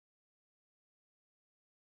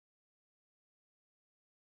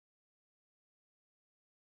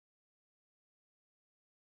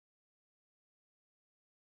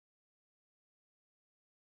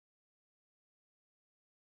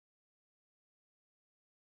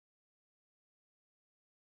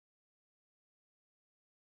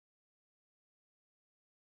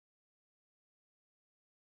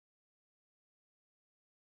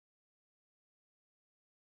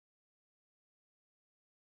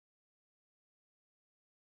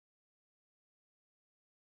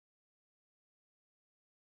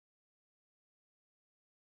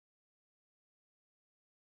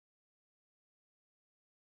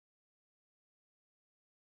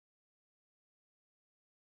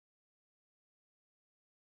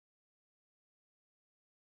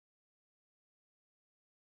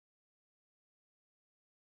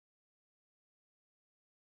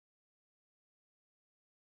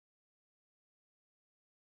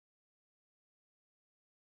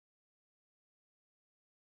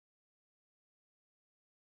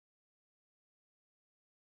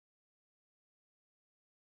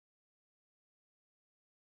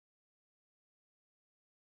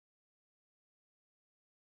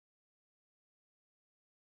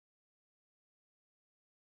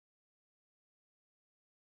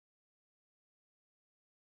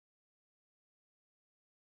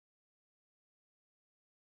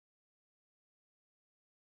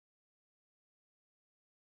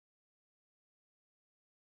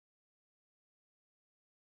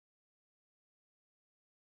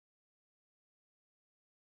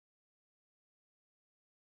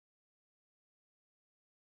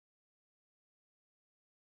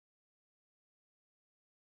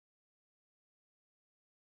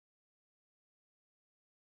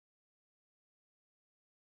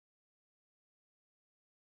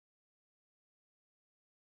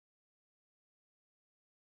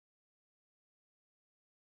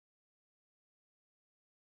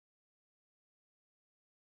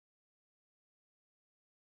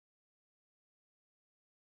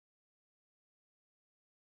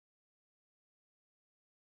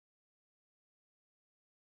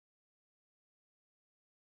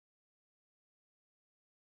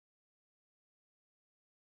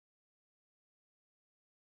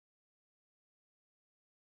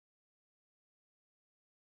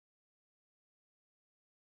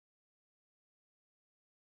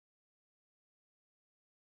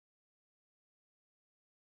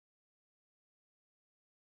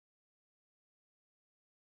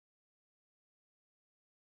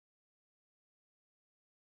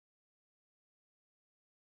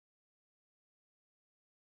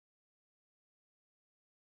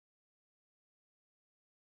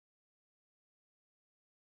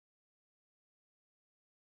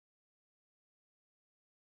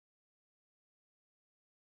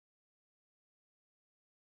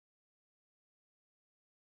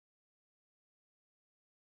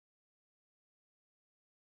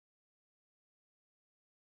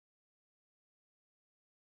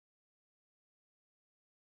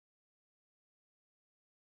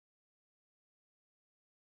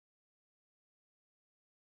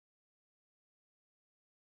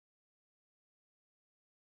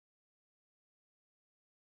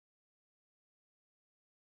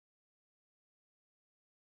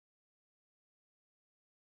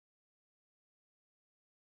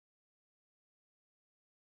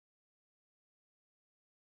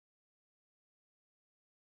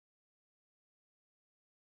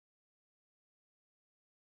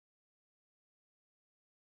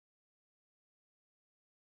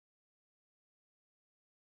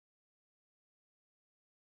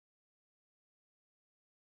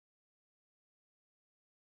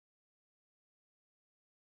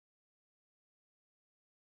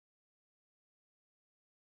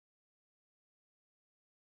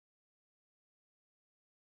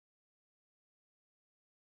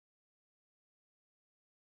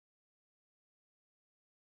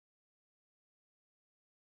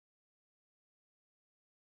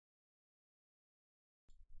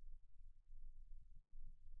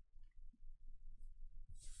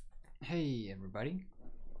Hey everybody,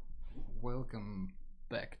 welcome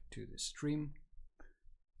back to the stream.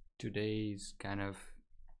 Today's kind of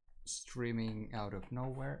streaming out of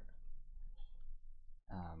nowhere.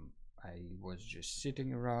 I was just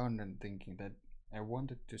sitting around and thinking that I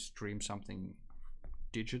wanted to stream something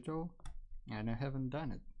digital, and I haven't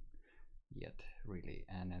done it yet really,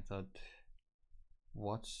 and I thought,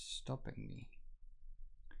 what's stopping me?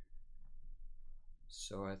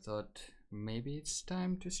 So I thought maybe it's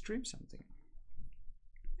time to stream something.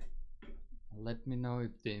 Let me know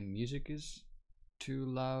if the music is too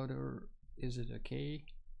loud or is it okay,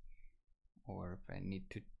 or if I need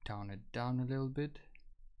to tone it down a little bit.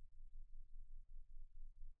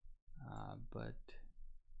 But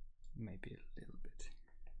maybe a little bit.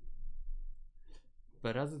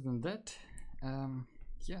 But other than that,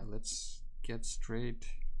 yeah, let's get straight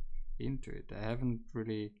into it. I haven't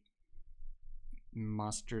really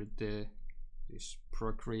mastered this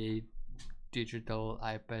Procreate digital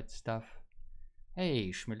iPad stuff.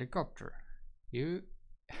 Hey, Schmilicopter, you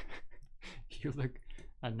you look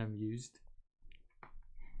unamused.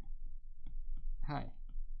 Hi.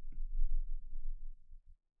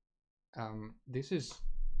 This is,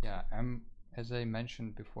 yeah, as I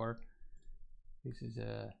mentioned before, this is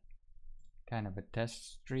a kind of a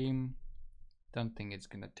test stream. Don't think it's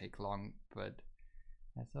gonna take long, but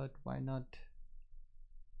I thought, why not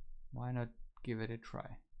give it a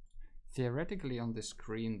try? Theoretically on the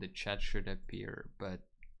screen the chat should appear, but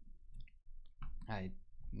I'm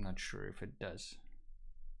not sure if it does.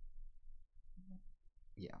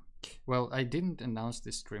 Yeah, well, I didn't announce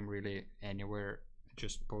this stream really anywhere, I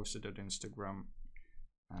just posted it on Instagram.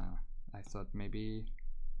 I thought maybe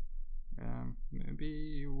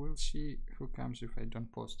you will see who comes if I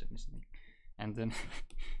don't post anything, and then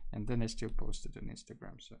and then I still posted on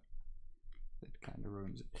Instagram, so that kind of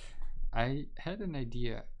ruins it. I had an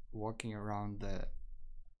idea walking around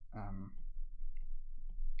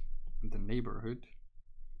the neighborhood.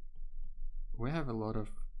 We have a lot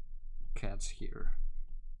of cats here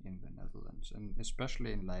in the Netherlands, and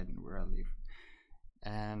especially in Leiden where I live,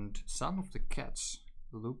 and some of the cats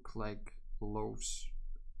look like loaves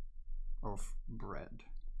of bread.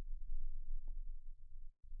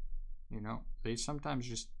 You know, they sometimes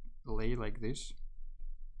just lay like this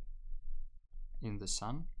in the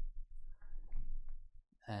sun,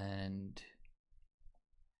 and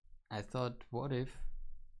I thought, what if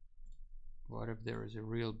there is a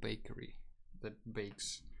real bakery that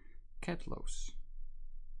bakes cat loaves?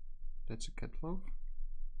 That's a cat loaf?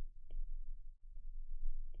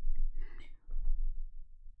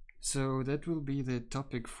 So that will be the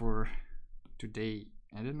topic for today.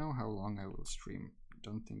 I don't know how long I will stream.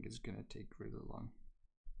 Don't think it's gonna take really long,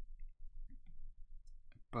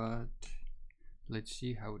 but let's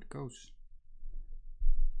see how it goes.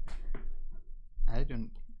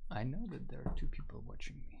 I know that there are 2 people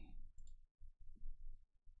watching me.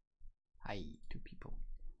 Hi, 2 people.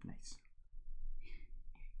 Nice.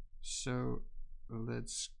 So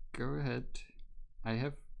let's go ahead. I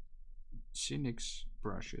have Cynic's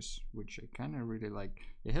brushes, which I kind of really like.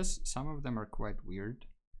 It has, some of them are quite weird.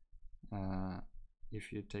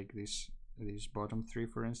 If you take these bottom 3,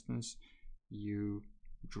 for instance, you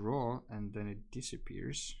draw and then it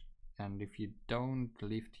disappears, and if you don't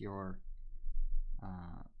lift your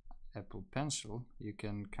Apple Pencil, you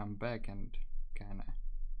can come back and kind of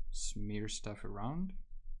smear stuff around,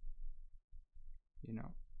 you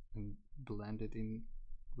know, and blend it in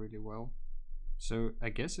really well. So I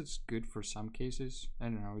guess it's good for some cases. I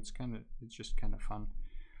don't know, it's just kind of fun.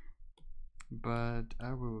 But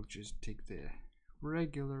I will just take the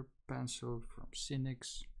regular pencil from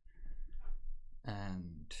Cynic's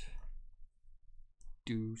and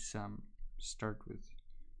start with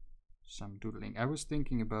some doodling. I was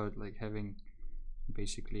thinking about like having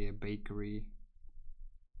basically a bakery,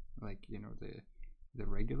 like, you know, the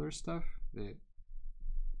regular stuff,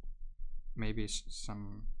 maybe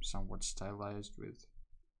somewhat stylized with,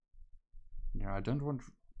 you know, I don't want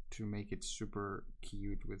to make it super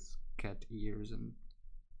cute with cat ears and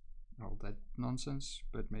all that nonsense,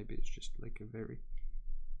 but maybe it's just like a very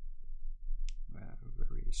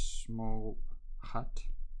small hut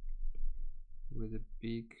with a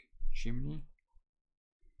big chimney.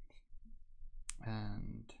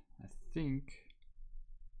 And I think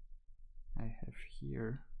I have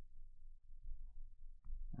here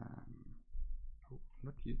oh,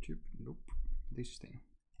 not YouTube, nope, this thing,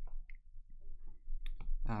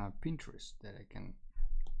 Pinterest, that I can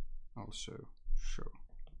also show.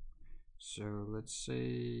 So let's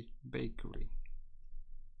say bakery,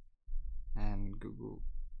 and Google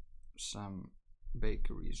some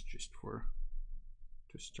bakeries just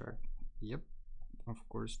to start Yep, of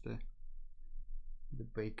course the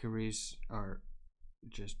bakeries are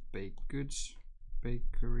just baked goods.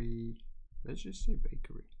 Bakery, let's just say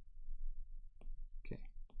bakery. Okay,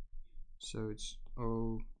 so it's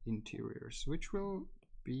all interiors, which will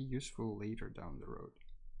be useful later down the road.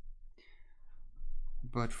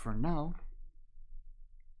 But for now,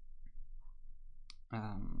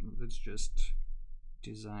 let's just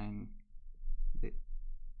design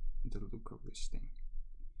the look of this thing.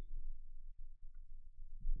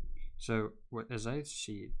 So as I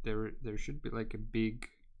see it, there should be like a big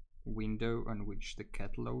window on which the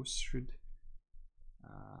cat loaves should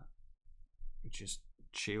just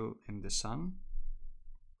chill in the sun.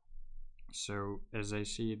 So as I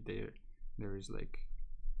see it, there is like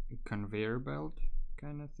a conveyor belt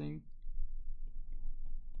kind of thing,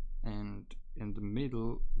 and in the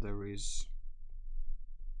middle there is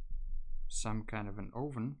some kind of an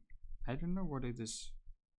oven. I don't know what it is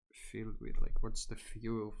filled with, like what's the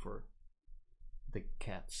fuel for the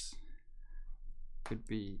cats. Could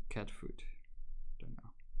be cat food, don't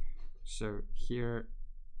know. So here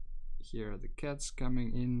are the cats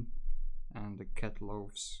coming in and the cat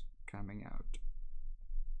loaves coming out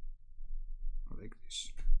like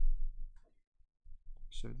this.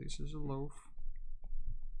 So this is a loaf,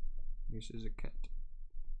 this is a cat,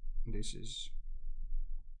 this is,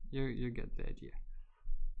 you get the idea.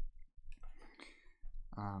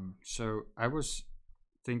 So I was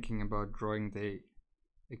thinking about drawing the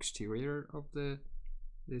exterior of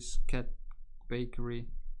this cat bakery,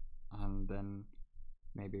 and then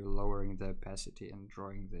maybe lowering the opacity and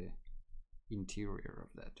drawing the interior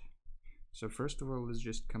of that. So first of all, let's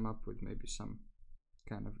just come up with maybe some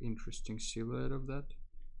kind of interesting silhouette of that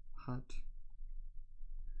hut,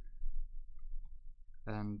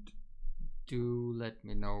 and do let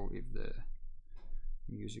me know if the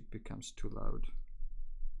music becomes too loud.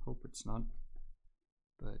 Hope it's not,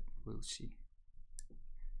 but we'll see.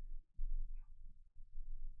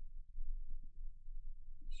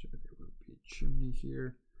 So there will be a chimney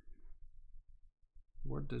here.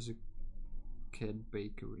 What does a cat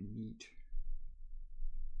bakery need?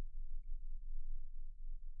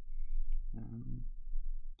 I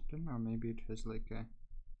don't know, maybe it has like a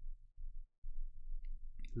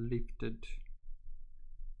lifted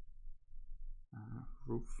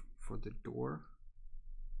roof for the door.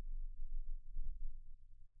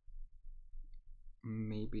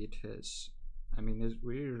 Maybe it has, I mean, as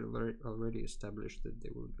we already established that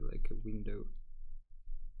there will be like a window.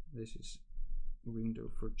 This is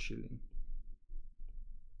window for chilling.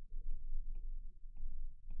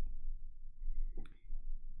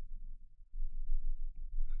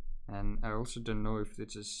 And I also don't know if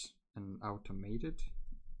this is an automated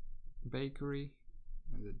bakery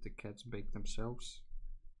that the cats bake themselves.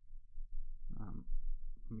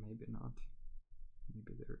 Maybe not.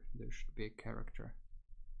 Maybe there should be a character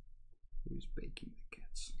who is baking the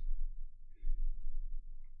cats.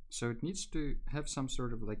 So it needs to have some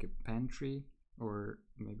sort of like a pantry, or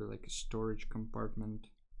maybe like a storage compartment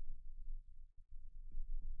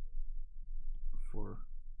for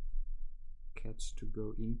cats to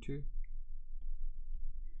go into.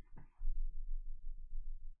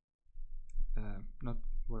 Not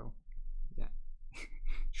well, yeah.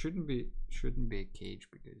 shouldn't be a cage,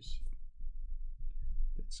 because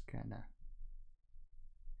that's kind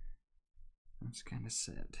of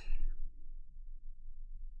sad.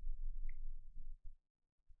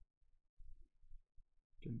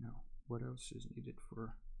 Don't know what else is needed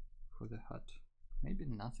for the hut. Maybe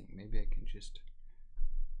nothing. Maybe I can just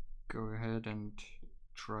go ahead and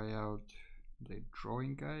try out the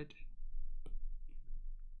drawing guide.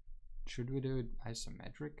 Should we do it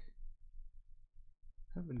isometric?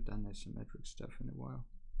 Haven't done isometric stuff in a while.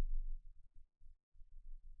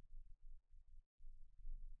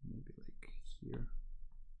 Maybe like here.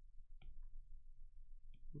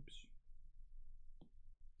 Oops.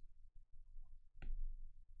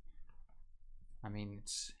 I mean,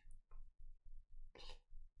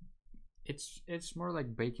 it's more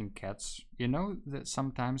like baking cats. You know that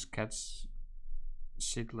sometimes cats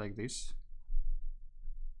sit like this.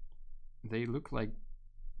 They look like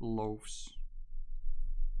loaves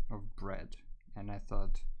of bread, and I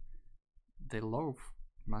thought the loaf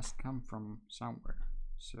must come from somewhere,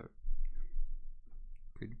 so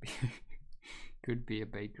could be could be a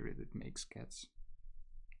bakery that makes cats.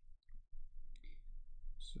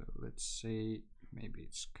 So let's say maybe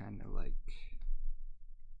it's kind of like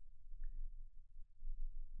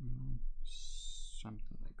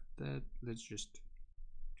something like that. Let's just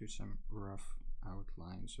do some rough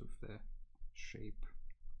outlines of the shape.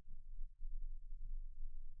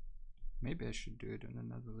 Maybe I should do it on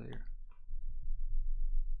another layer.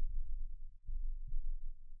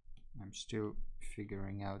 I'm still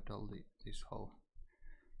figuring out all this whole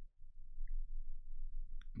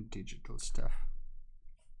digital stuff.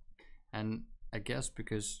 And I guess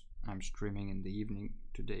because I'm streaming in the evening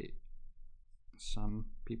today, some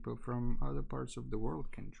people from other parts of the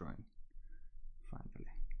world can join finally.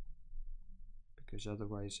 Because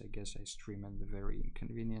otherwise I guess I stream at a very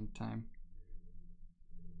inconvenient time.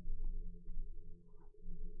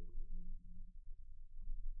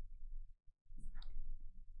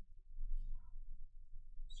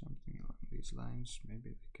 Something along these lines,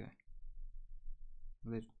 maybe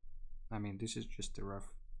like I mean, this is just a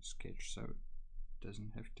rough sketch, so it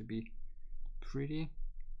doesn't have to be pretty.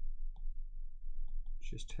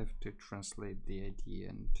 Just have to translate the idea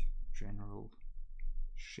and general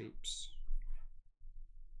shapes.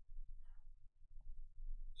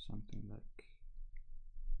 Something like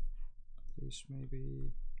this,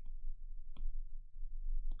 maybe.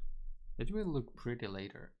 It will look pretty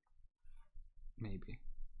later, maybe.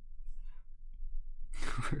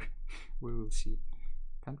 We will see.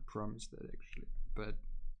 Can't promise that actually, but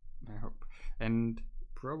I hope. And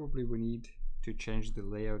probably we need to change the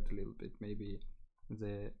layout a little bit. Maybe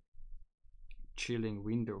the chilling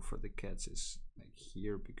window for the cats is like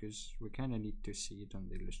here, because we kind of need to see it on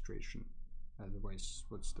the illustration. Otherwise,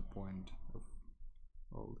 what's the point of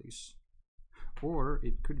all this? Or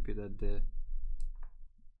it could be that the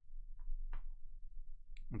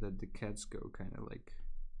cats go kind of like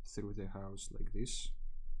through the house like this,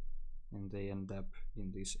 and they end up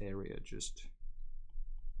in this area just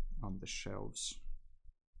on the shelves,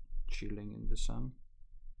 chilling in the sun.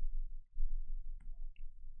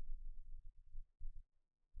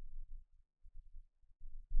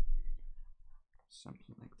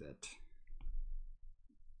 Something like that.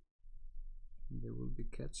 There will be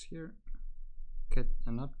cats here.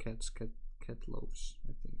 Not cats, cat loaves,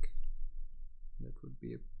 I think. That would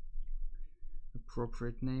be a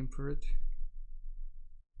appropriate name for it.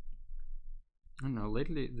 I don't know,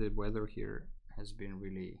 lately the weather here has been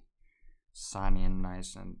really sunny and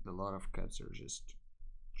nice, and a lot of cats are just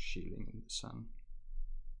chilling in the sun.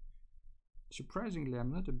 Surprisingly,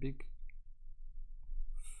 I'm not a big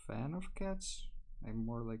fan of cats. I'm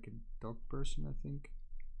more like a dog person, I think.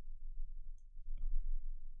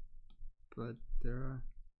 But there are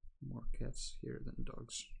more cats here than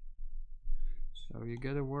dogs. So you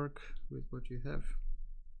gotta work with what you have.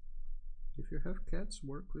 If you have cats,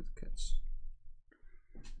 work with cats,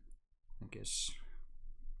 I guess.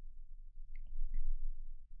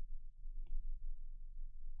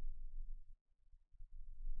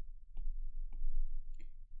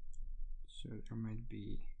 So there might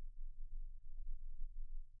be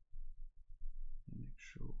an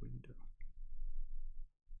actual window.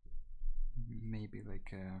 Maybe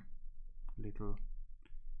like a little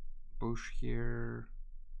bush here.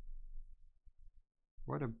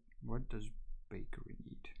 What does bakery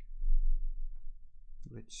need?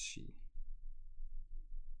 Let's see.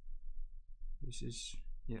 This is,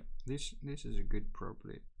 yeah, this is a good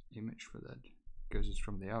probably image for that, because it's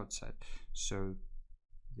from the outside. So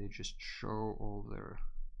they just show all their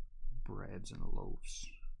breads and loaves.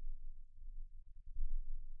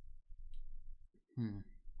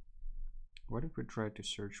 What if we try to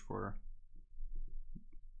search for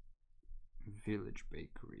village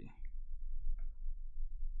bakery?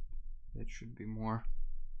 That should be more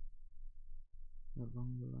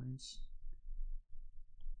along the lines.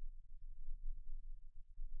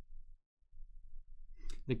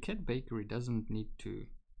 The cat bakery doesn't need to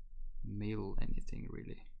mill anything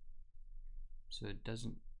really, so it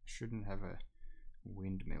shouldn't have a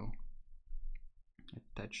windmill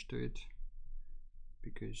attached to it,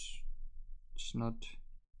 because it's not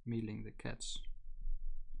milling the cats,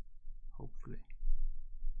 hopefully.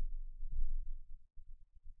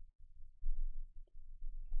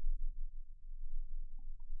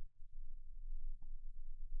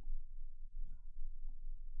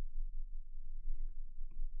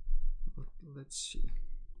 Let's see.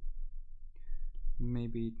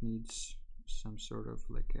 Maybe it needs some sort of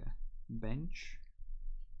like a bench.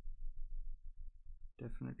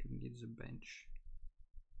 Definitely needs a bench.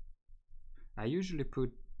 I usually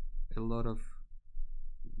put a lot of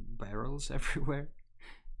barrels everywhere.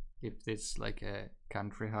 If it's like a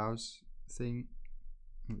country house thing,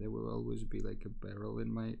 there will always be like a barrel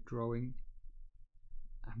in my drawing.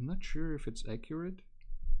 I'm not sure if it's accurate.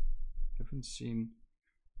 I haven't seen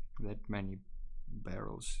that many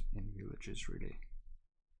barrels in villages really.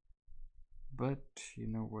 But you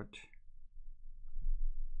know what?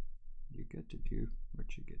 You get to do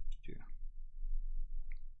what you get to do.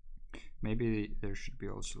 Maybe there should be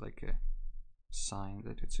also like a sign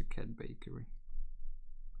that it's a cat bakery.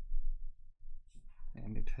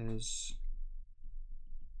 and it has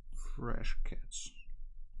fresh cats.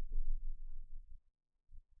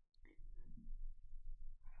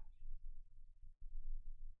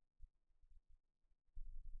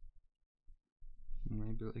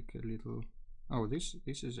 Maybe like a little. Oh, this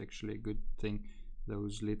is actually a good thing.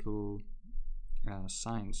 Those little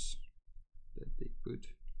signs that they put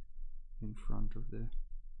in front of the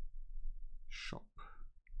shop.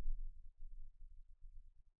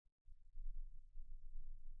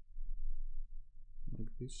 Like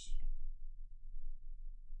this.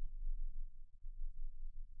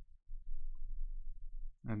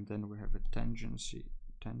 And then we have a tangent, is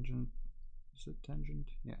it tangent?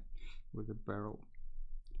 Yeah, with a barrel,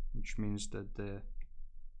 which means that the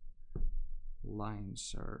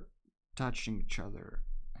lines are touching each other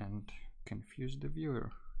and confuse the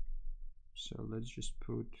viewer. So let's just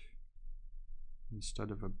put,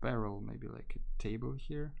 instead of a barrel, maybe like a table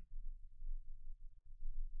here.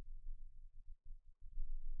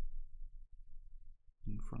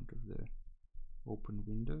 In front of the open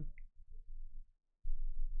window.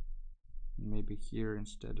 And maybe here,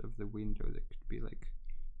 instead of the window, there could be like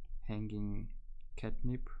hanging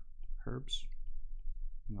catnip herbs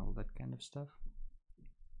and all that kind of stuff.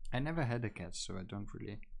 I never had a cat, so I don't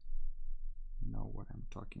really know what I'm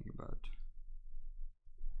talking about.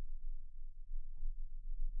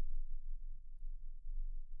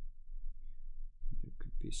 There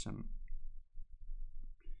could be some,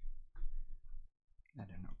 I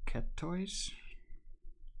don't know, cat toys.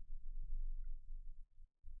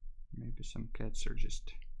 Maybe some cats are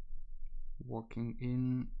just walking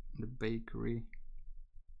in the bakery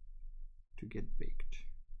to get baked.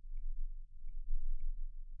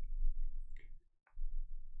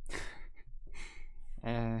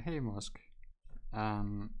 Hey Mosk,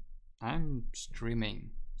 I'm streaming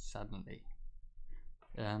suddenly,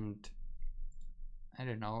 and I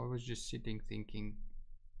don't know, I was just sitting thinking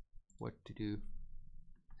what to do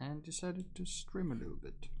and decided to stream a little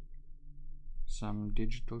bit, some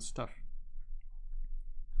digital stuff.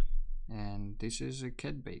 And this is a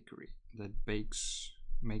cat bakery that makes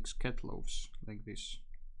cat loaves like this,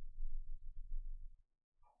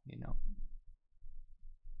 you know.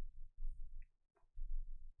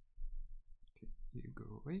 Okay, you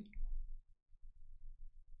go away.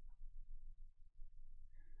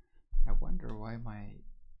 I wonder why my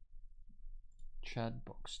chat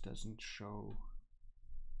box doesn't show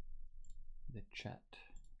the chat.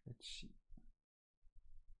 Let's see.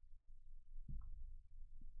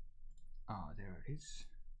 Oh, there it is.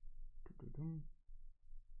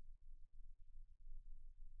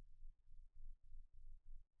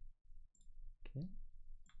 Okay.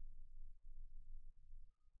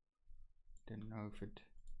 Don't know if it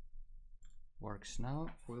works now.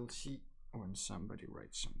 We'll see when somebody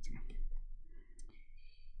writes something.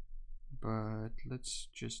 But let's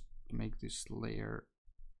just make this layer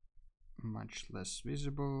much less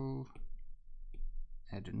visible.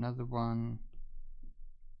 Add another one.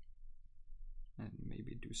 And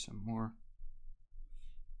maybe do some more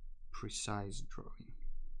precise drawing.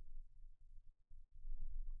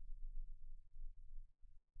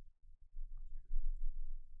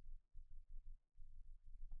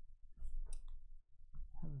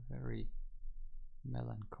 I have a very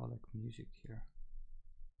melancholic music here.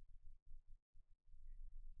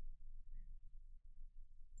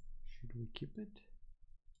 Should we keep it?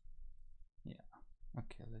 Yeah,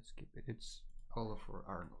 okay, let's keep it. It's Oliver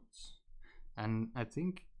Arnold's. And I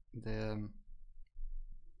think the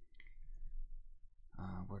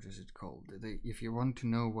what is it called? If you want to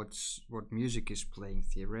know what music is playing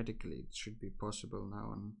theoretically, it should be possible now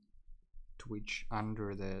on Twitch.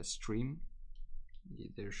 Under the stream,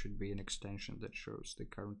 there should be an extension that shows the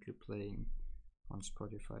currently playing on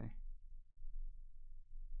Spotify.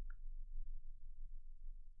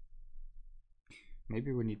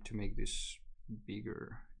 Maybe we need to make this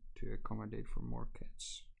bigger to accommodate for more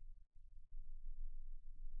cats.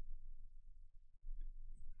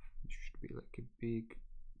 It should be like a big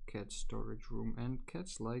cat storage room, and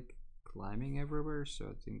cats like climbing everywhere, so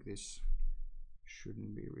I think this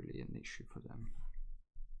shouldn't be really an issue for them.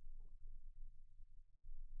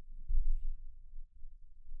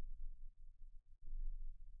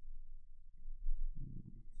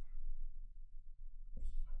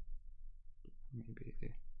 Maybe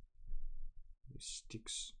this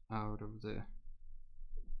sticks out of the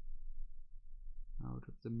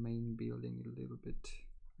main building a little bit,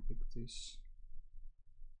 like this.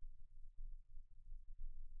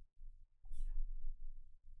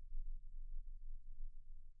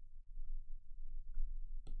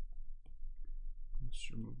 Let's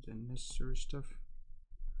remove the unnecessary stuff.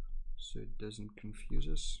 so it doesn't confuse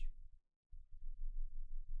us.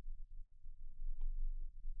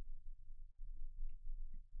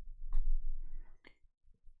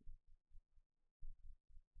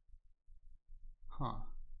 Huh.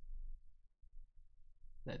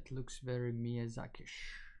 That looks very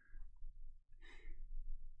Miyazaki-ish.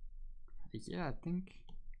 Yeah, I think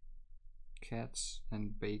cats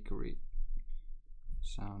and bakery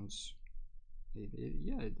sounds...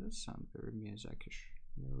 yeah, it does sound very Miyazaki-ish.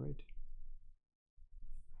 You're right.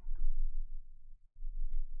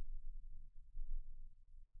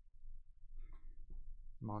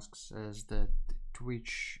 Mosk says that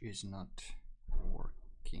Twitch is not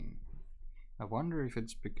working. I wonder if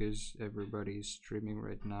it's because everybody is streaming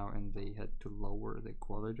right now and they had to lower the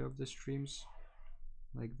quality of the streams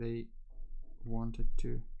like they wanted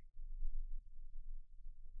to.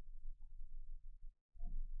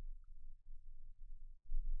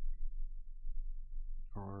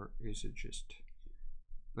 Or is it just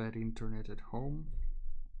bad internet at home?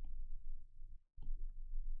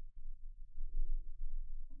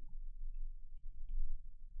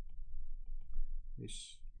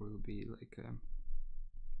 This will be like a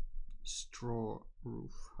straw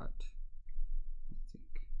roof hut, I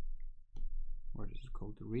think. What is it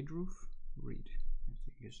called? The reed roof? Reed, I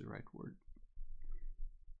think is the right word.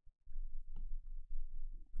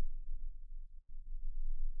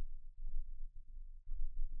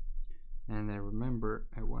 And I remember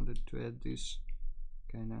I wanted to add this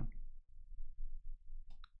kind of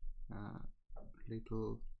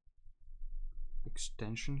little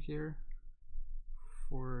extension here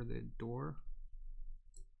for the door,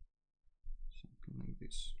 something like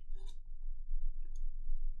this.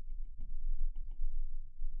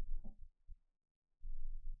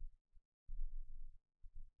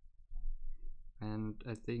 And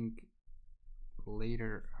I think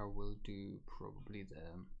later I will do probably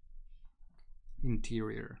the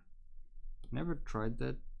interior. Never tried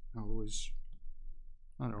that. Always,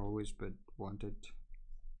 not always, but wanted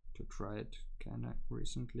to try it kinda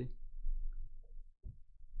recently.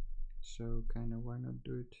 So kinda why not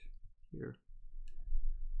do it here?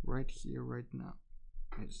 Right here, right now,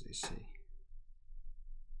 as they say.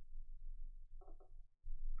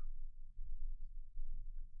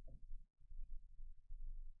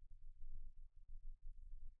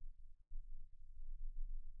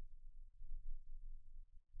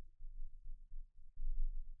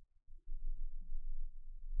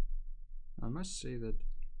 I must say that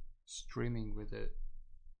streaming with a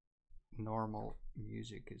normal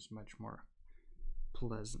music is much more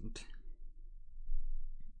pleasant.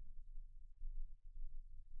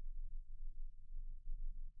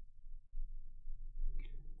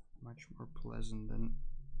 Much more pleasant than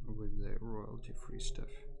with the royalty-free stuff.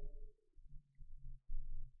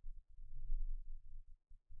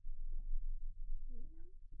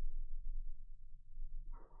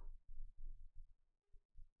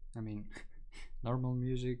 I mean, normal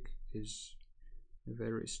music is a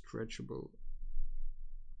very stretchable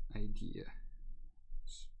idea.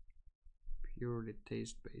 It's purely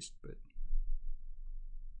taste-based, but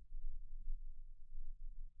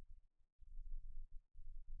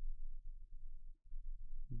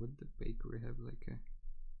would the bakery have like a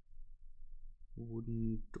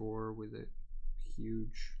wooden door with a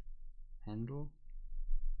huge handle?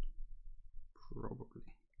 Probably.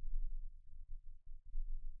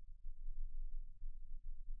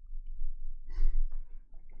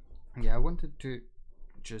 Yeah, I wanted to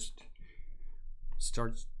just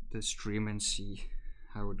start the stream and see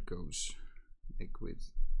how it goes, like with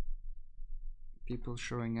people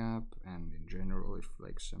showing up, and in general if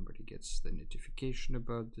like somebody gets the notification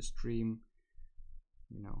about the stream,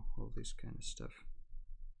 you know, all this kind of stuff.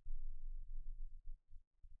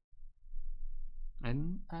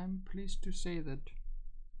 And I'm pleased to say that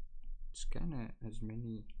it's kinda as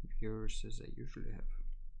many viewers as I usually have.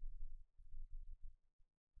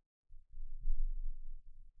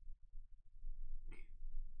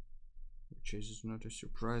 Which is not a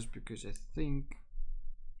surprise because I think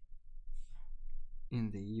in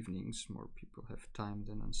the evenings more people have time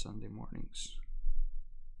than on Sunday mornings.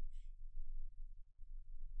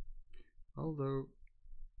 Although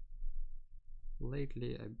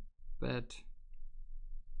lately I bet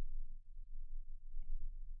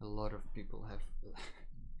a lot of people have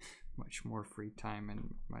much more free time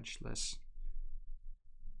and much less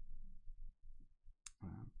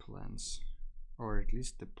plans, or at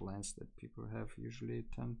least the plans that people have usually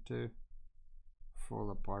tend to fall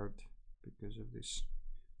apart because of this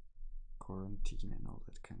quarantine and all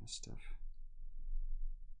that kind of stuff.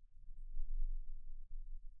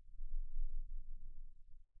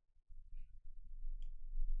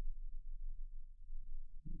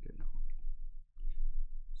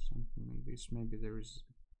 like this. Maybe there is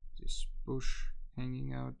this bush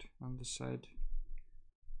hanging out on the side.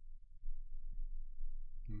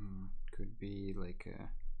 Could be like a,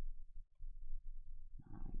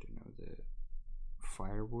 I don't know, the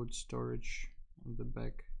firewood storage on the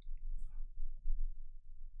back.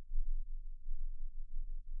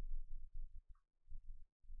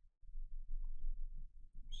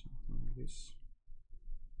 Something like this.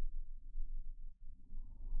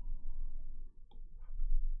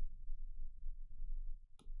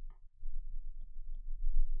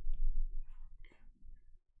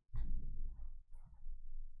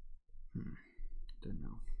 Don't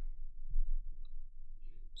know.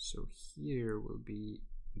 So here will be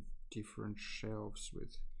different shelves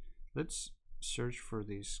with, let's search for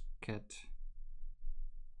these cat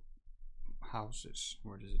houses.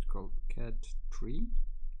 What is it called? Cat tree?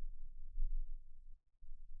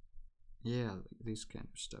 Yeah, like this kind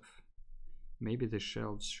of stuff. Maybe the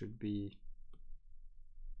shelves should be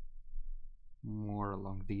more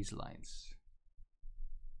along these lines,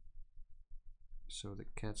 so the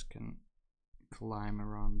cats can climb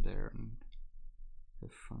around there and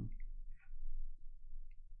have fun.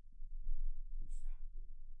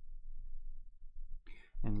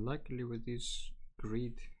 And luckily with this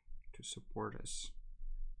grid to support us,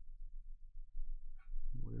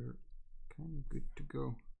 we're kind of good to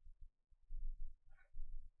go.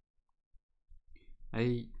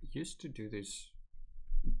 I used to do this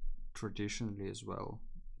traditionally as well.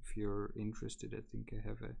 If you're interested, I think I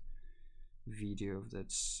have a video of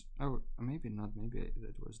that's, oh, maybe not, maybe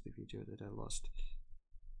that was the video that I lost.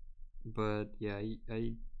 But yeah,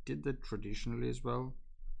 I did that traditionally as well,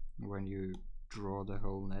 when you draw the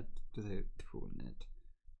whole net, the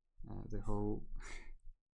whole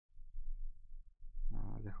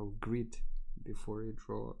the whole grid before you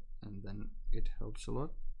draw, and then it helps a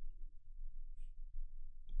lot.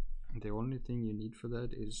 The only thing you need for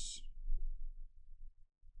that is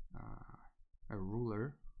a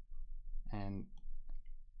ruler, and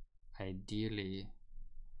ideally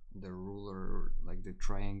the ruler, like the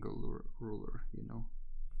triangle ruler, you know,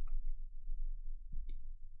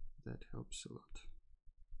 that helps a lot.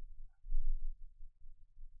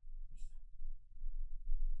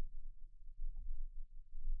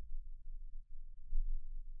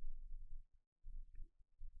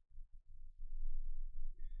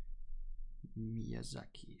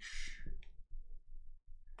 Miyazaki-ish.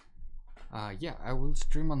 Yeah, I will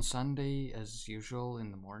stream on Sunday as usual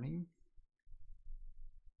in the morning,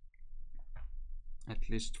 at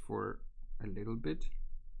least for a little bit.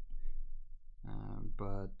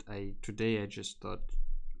 But today I just thought,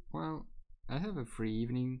 well, I have a free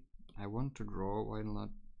evening, I want to draw, why not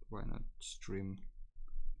stream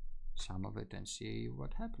some of it and see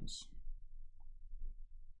what happens.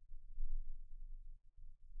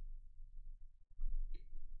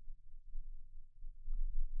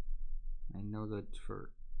 I know that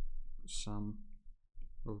for some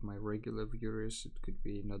of my regular viewers it could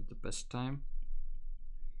be not the best time,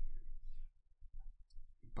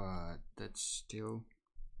 but that's still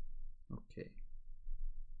okay.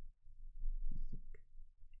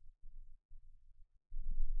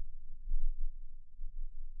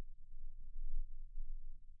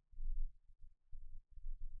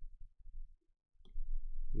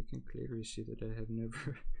 You can clearly see that I have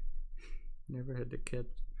never had a cat,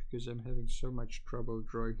 because I'm having so much trouble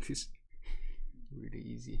drawing this really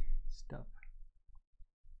easy stuff.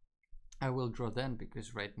 I will draw then,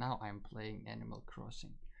 because right now I'm playing Animal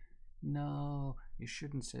Crossing. No, you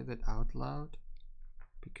shouldn't say that out loud,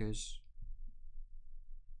 because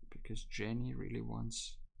Jenny really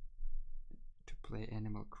wants to play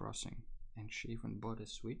Animal Crossing, and she even bought a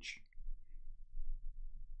Switch,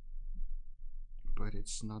 but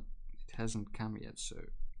it hasn't come yet, so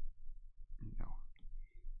you know.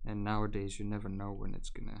 And nowadays you never know when it's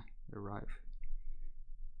gonna arrive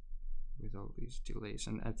with all these delays.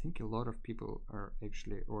 And I think a lot of people are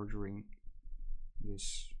actually ordering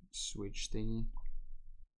this Switch thingy.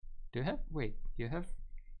 You have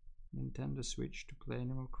Nintendo Switch to play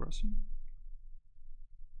Animal Crossing?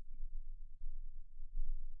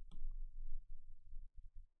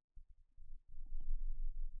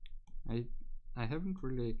 I haven't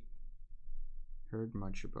really heard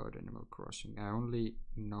much about Animal Crossing. I only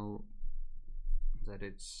know that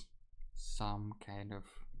it's some kind of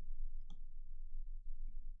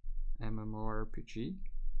MMORPG,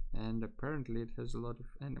 and apparently it has a lot of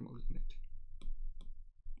animals in it.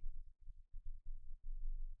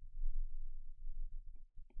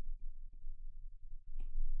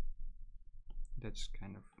 That's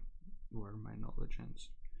kind of where my knowledge ends.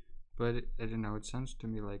 But I don't know, it sounds to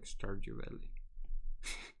me like Stardew Valley.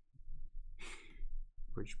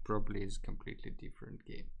 which probably is a completely different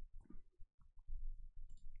game.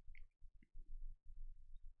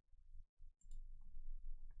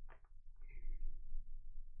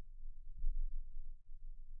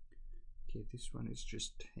 Okay, this one is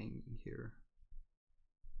just hanging here.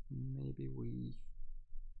 Maybe we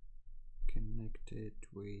connect it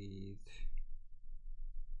with,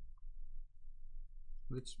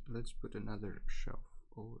 let's put another shelf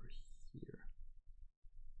over here.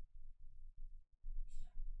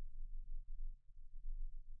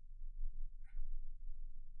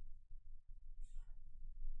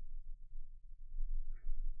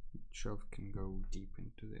 The shelf can go deep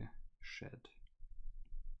into the shed.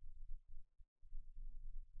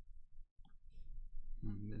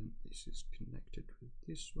 And then this is connected with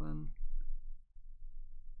this one.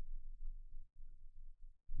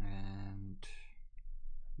 And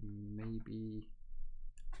maybe,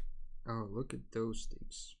 oh, look at those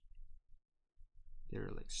things. There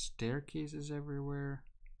are like staircases everywhere.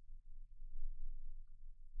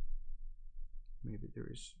 Maybe there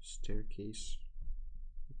is a staircase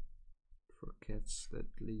for cats that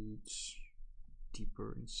leads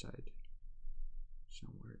deeper inside,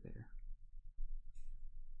 somewhere there.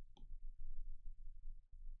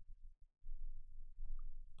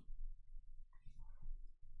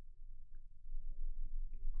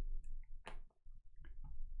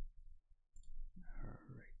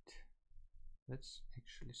 Alright, let's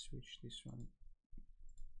actually switch this one.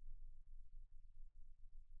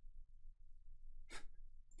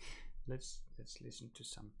 Let's listen to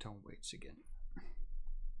some tone weights again.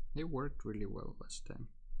 They worked really well last time.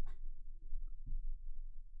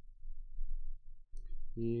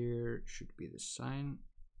 Here should be the sign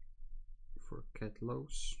for cat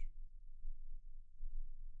lows.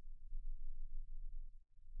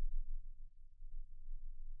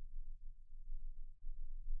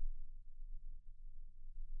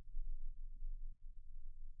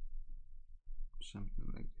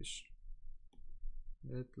 Something like this.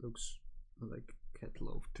 That looks like cat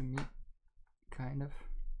loaf to me, kind of.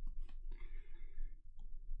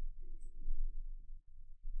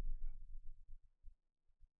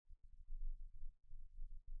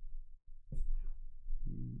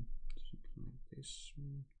 Something like this.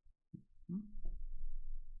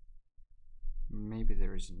 Maybe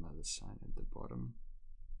there is another sign at the bottom.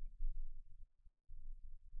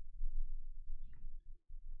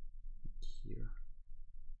 Here.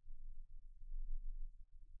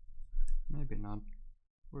 Maybe not.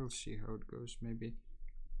 We'll see how it goes. Maybe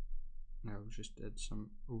I'll just add some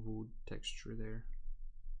wood texture there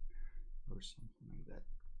or something like that.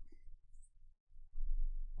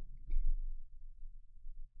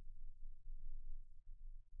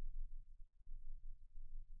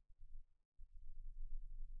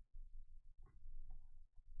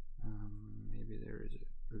 Maybe there is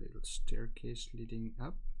a little staircase leading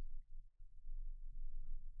up.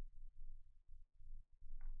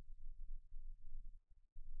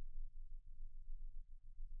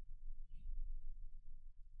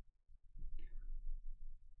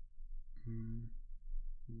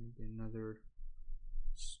 Maybe another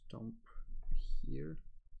stump here.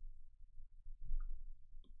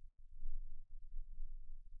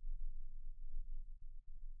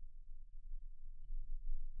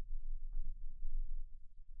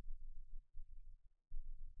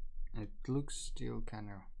 It looks still kind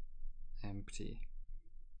of empty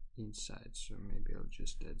inside, so maybe I'll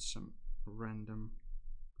just add some random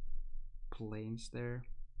planes there.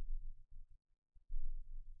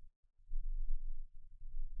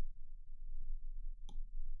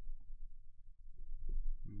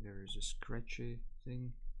 And there is a scratchy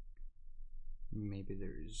thing. Maybe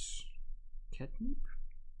there is catnip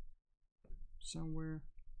somewhere.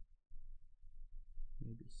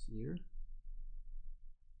 Maybe here.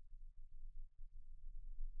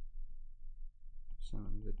 Some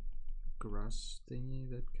of the grass thingy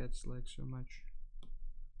that cats like so much.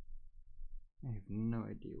 I have no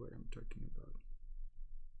idea what I'm talking about.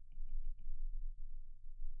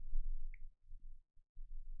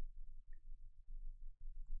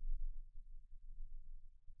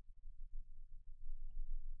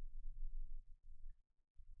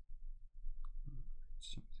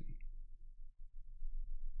 Something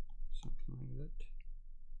like that.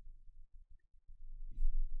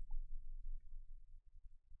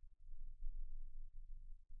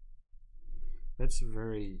 That's a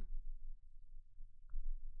very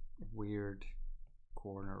weird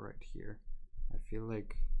corner right here. I feel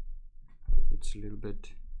like it's a little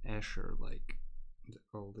bit Asher like.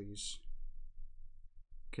 All these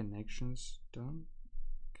connections don't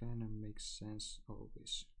kind of make sense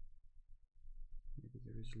always. Maybe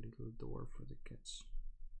there is a little door for the cats.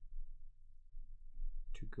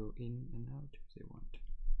 go in and out if they want.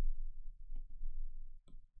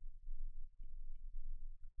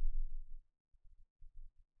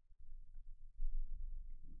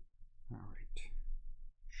 Alright,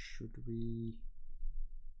 should we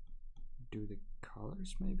do the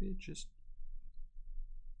colors maybe, just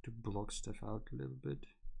to block stuff out a little bit?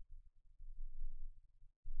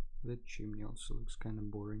 That chimney also looks kind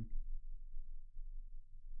of boring.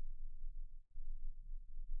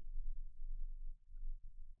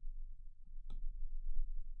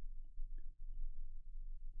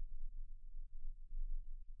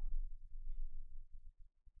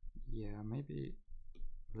 Yeah, maybe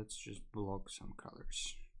let's just block some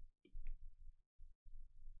colors.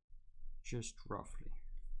 Just roughly.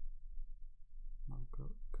 I'll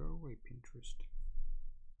go away, Pinterest.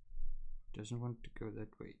 Doesn't want to go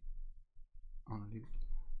that way. Only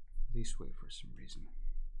this way for some reason.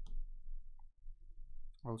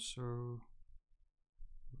 Also,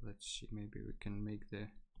 let's see, maybe we can make the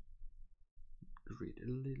grid a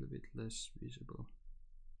little bit less visible,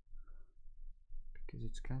 because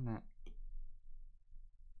it's kind of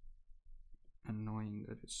annoying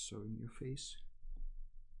that it's so in your face.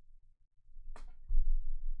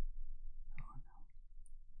 Oh no.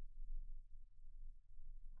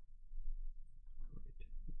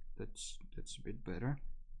 Right. That's a bit better.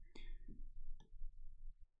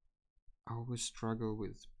 I always struggle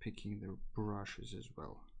with picking the brushes as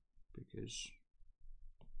well, because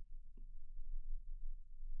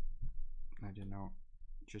I don't know,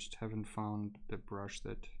 just haven't found the brush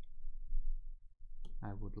that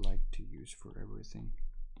I would like to use for everything.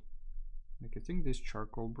 Like, I think this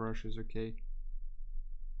charcoal brush is okay.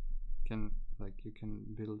 You can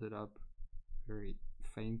build it up very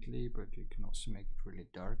faintly, but you can also make it really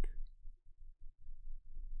dark.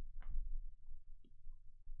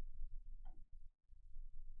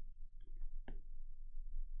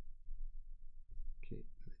 Okay,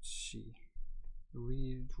 let's see.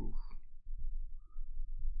 Read roof.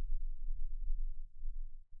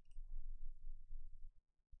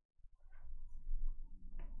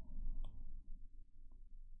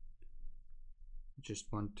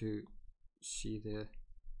 Just want to see the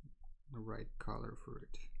right color for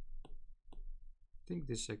it. I think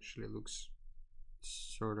this actually looks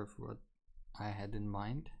sort of what I had in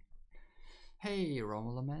mind. Hey,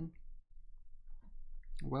 Romulo man.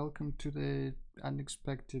 Welcome to the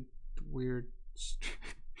unexpected weird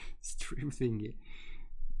stream thingy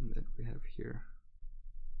that we have here.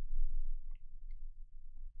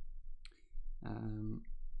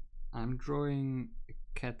 I'm drawing a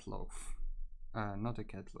cat loaf. Not a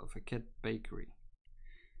cat loaf, a cat bakery.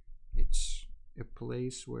 It's a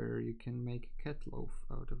place where you can make a cat loaf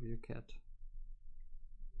out of your cat.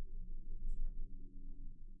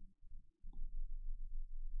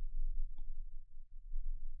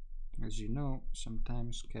 As you know,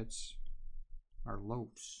 sometimes cats are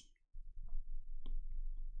loaves.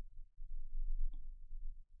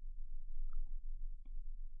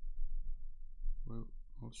 We'll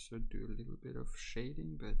also do a little bit of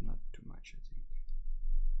shading, but not too much, I think.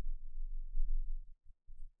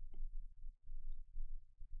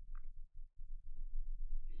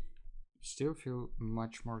 Still feel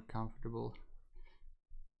much more comfortable.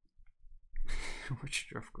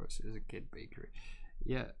 Which, of course, is a cat bakery.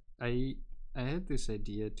 Yeah, I had this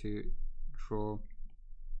idea to draw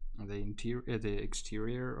the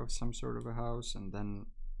exterior of some sort of a house, and then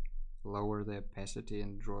lower the opacity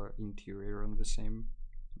and draw interior on the same,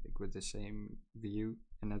 like with the same view.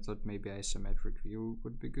 And I thought maybe isometric view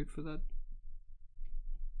would be good for that.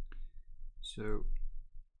 So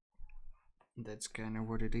that's kind of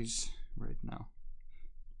what it is right now.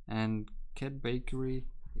 And cat bakery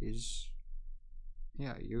is,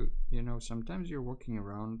 yeah, you know, sometimes you're walking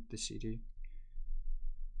around the city,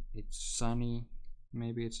 it's sunny,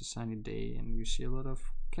 maybe it's a sunny day, and you see a lot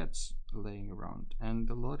of cats laying around, and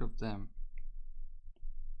a lot of them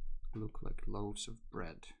look like loaves of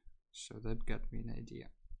bread. So that got me an idea.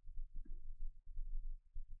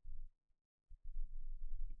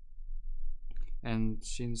 And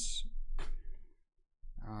since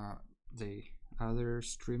the other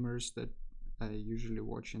streamers that I usually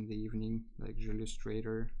watch in the evening, like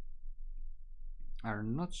Illustrator, are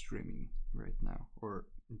not streaming right now, or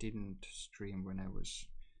didn't stream when I was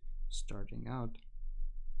starting out,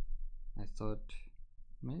 I thought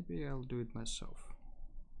maybe I'll do it myself,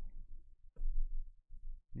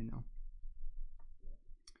 you know.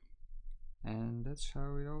 And that's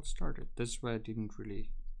how it all started. That's why I didn't really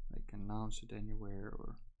like announce it anywhere,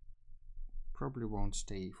 or probably won't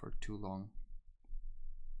stay for too long,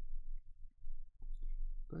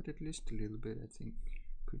 but at least a little bit I think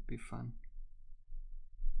could be fun.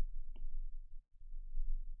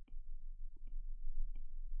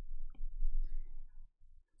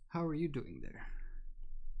 How are you doing there?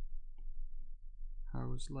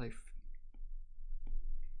 How's life?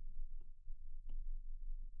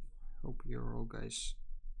 Hope you're all guys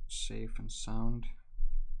safe and sound,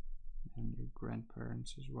 and your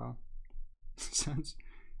grandparents as well. Sounds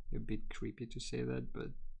a bit creepy to say that, but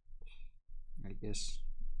I guess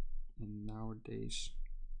in nowadays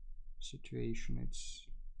situation it's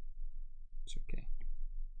okay.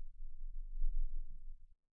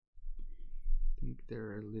 I think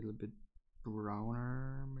they're a little bit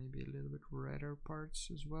browner, maybe a little bit redder parts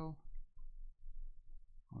as well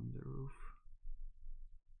on the roof.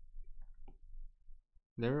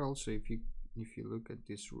 There are also, if you look at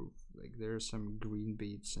this roof, like there are some green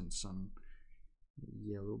beads and some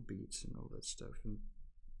yellow beads and all that stuff, and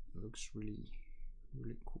it looks really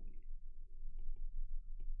cool.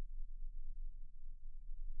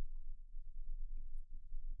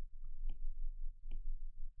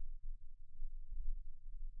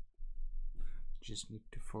 Just need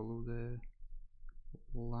to follow the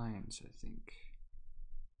lines, I think.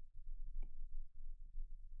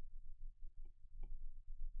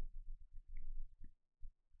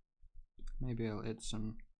 Maybe I'll add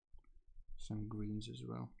some greens as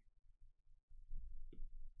well.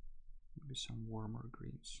 Maybe some warmer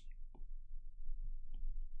greens.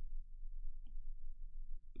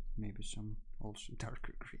 Maybe some also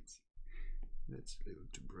darker greens. That's a little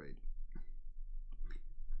too bright.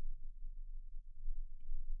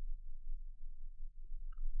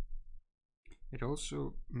 It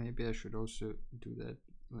also, maybe I should also do that,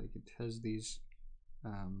 like it has these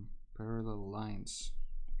parallel lines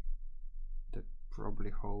that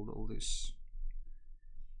probably hold all this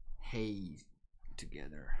hay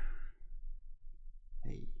together.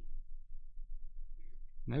 Hay.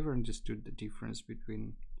 Never understood the difference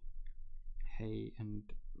between hay and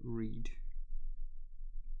reed.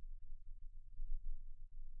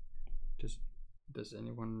 Does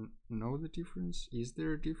anyone know the difference? Is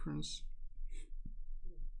there a difference?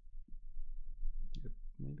 Yep,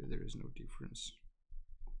 maybe there is no difference.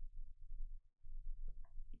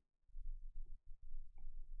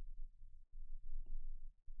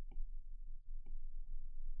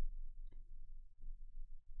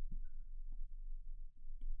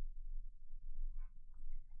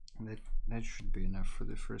 That should be enough for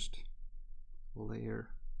the first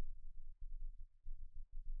layer.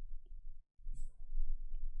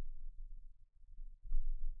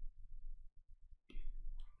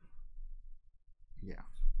 Yeah,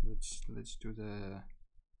 let's do the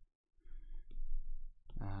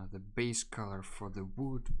base color for the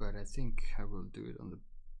wood, but I think I will do it on the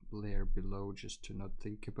layer below just to not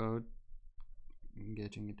think about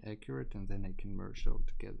getting it accurate, and then I can merge it all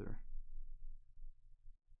together.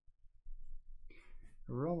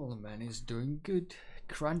 Romelman is doing good,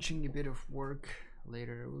 crunching a bit of work.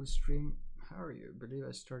 Later I will stream. How are you? I believe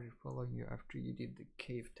I started following you after you did the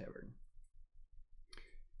cave tavern.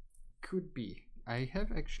 Could be. I have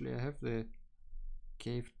the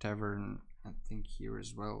cave tavern, I think, here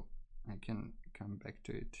as well. I can come back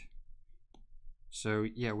to it. So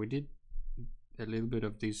yeah, we did a little bit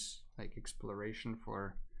of this like exploration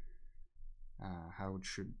for how it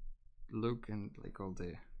should look, and like all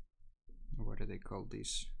the, what do they call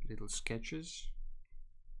these little sketches.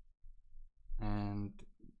 And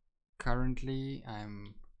currently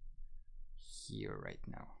I'm here right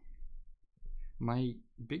now. My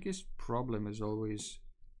biggest problem is always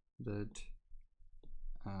that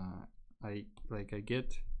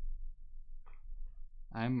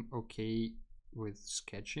I'm okay with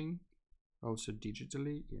sketching also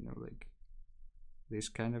digitally, you know, like this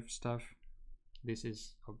kind of stuff. This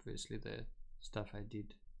is obviously the stuff I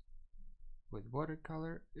did with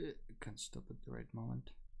watercolor. Can't stop at the right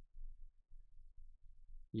moment.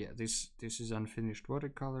 Yeah, this is unfinished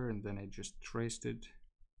watercolor, and then I just traced it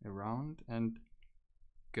around and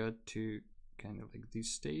got to kind of like this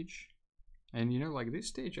stage. And you know, like this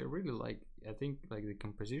stage I really like. I think like the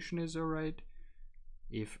composition is alright.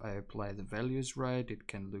 If I apply the values right, it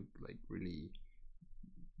can look like really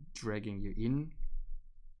dragging you in.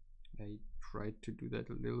 I tried to do that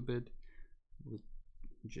a little bit with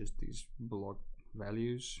just these block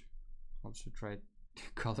values. Also tried to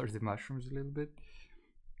color the mushrooms a little bit.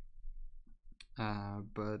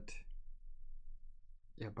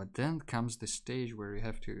 But then comes the stage where you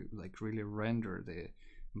have to like really render the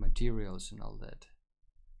materials and all that,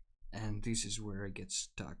 and this is where I get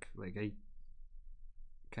stuck. Like I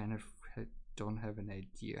kind of don't have an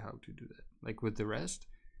idea how to do that. Like with the rest,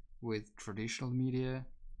 with traditional media,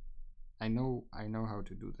 I know how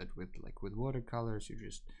to do that. With like with watercolors, you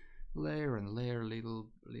just layer and layer little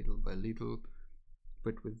by little.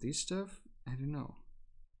 But with this stuff, I don't know.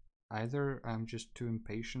 either I'm just too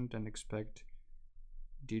impatient and expect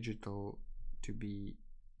digital to be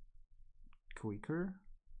quicker,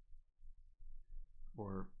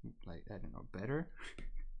 or like, I don't know, better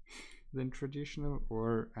than traditional,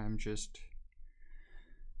 or I'm just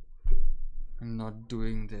not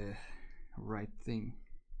doing the right thing.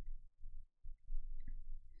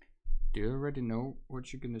 Do you already know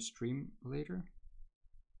what you're gonna stream later?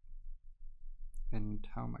 And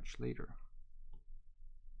how much later?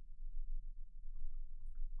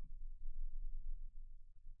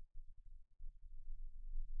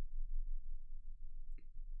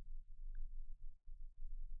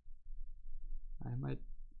 I might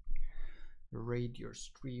raid your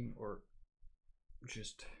stream or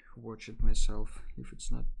just watch it myself if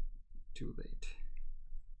it's not too late.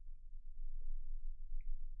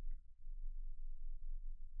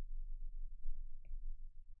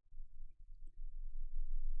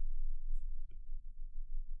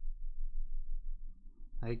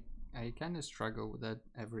 I kind of struggle with that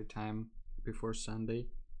every time before Sunday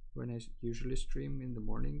when I usually stream in the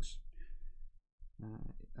mornings.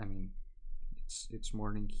 I mean, it's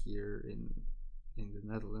morning here in the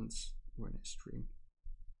Netherlands when I stream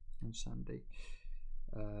on Sunday.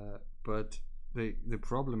 But the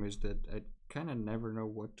problem is that I kind of never know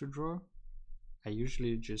what to draw. I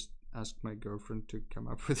usually just ask my girlfriend to come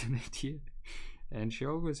up with an idea, and she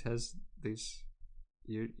always has this,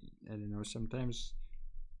 I don't know, sometimes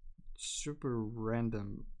super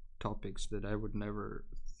random topics that I would never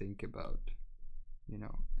think about,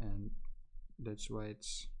 and that's why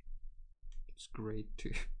it's great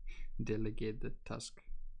to delegate the task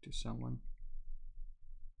to someone.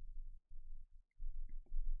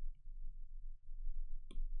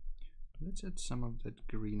 Let's add some of that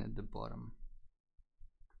green at the bottom,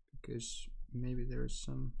 because maybe there's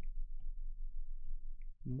some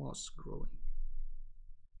moss growing.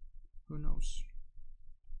 Who knows?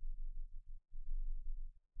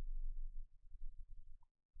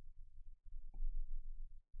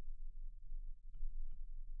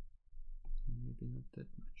 Maybe not that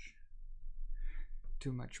much.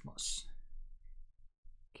 Too much moss.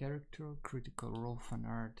 Character critical role fan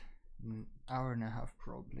art. An hour and a half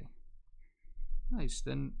probably. Nice.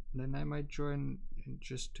 Then I might join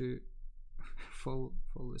just to fall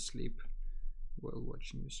asleep while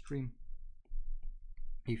watching you stream.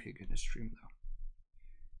 If you're gonna stream though.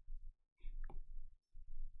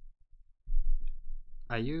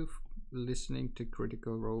 Are you listening to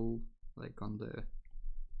Critical Role like on the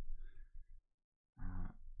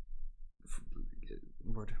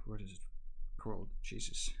what is it called?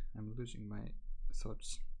 Jesus, I'm losing my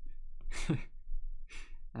thoughts.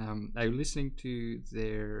 Are you listening to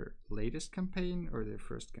their latest campaign or their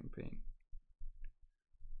first campaign?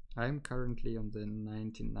 I'm currently on the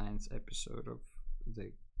 99th episode of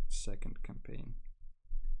the second campaign.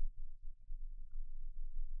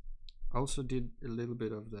 Also did a little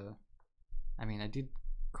bit of I did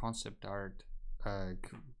concept art,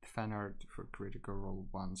 fan art for Critical Role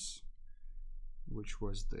once, which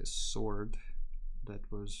was the sword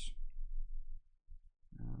that was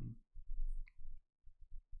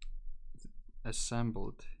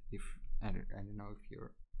assembled. If I don't know if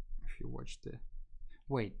you watched the.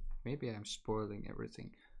 Wait, maybe I'm spoiling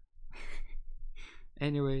everything.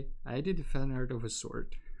 Anyway, I did a fan art of a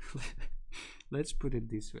sword. Let's put it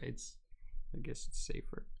this way. I guess it's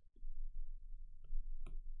safer.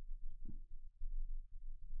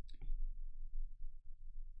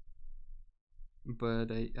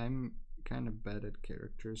 But I'm kind of bad at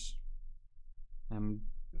characters. I'm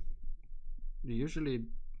usually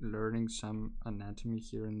learning some anatomy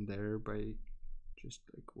here and there by just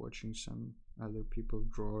like watching some other people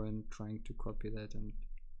draw and trying to copy that and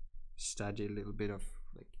study a little bit of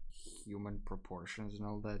like human proportions and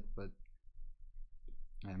all that, but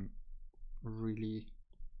I'm really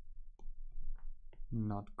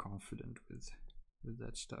not confident with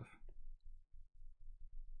that stuff.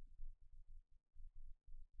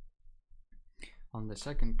 On the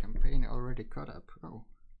second campaign, I already caught up. Oh,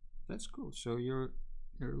 that's cool. So you're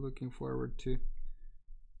looking forward to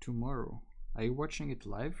tomorrow. Are you watching it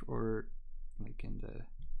live or like in the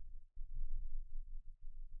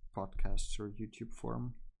podcasts or YouTube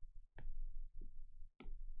form?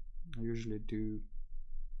 I usually do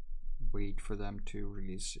wait for them to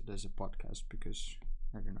release it as a podcast because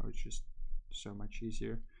I don't know, it's just so much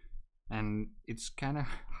easier, and it's kind of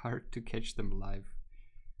hard to catch them live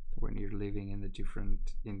when you're living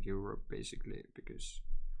in Europe basically, because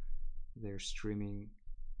they're streaming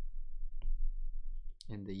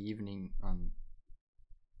in the evening on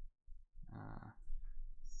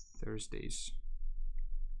Thursdays.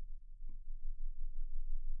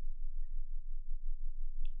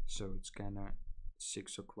 So it's kind of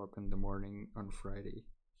 6 o'clock in the morning on Friday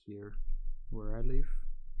here where I live.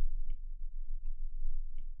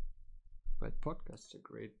 But podcasts are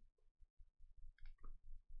great.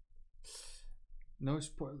 No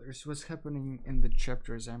spoilers. What's happening in the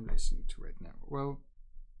chapters I'm listening to right now? Well,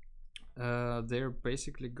 they're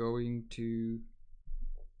basically going to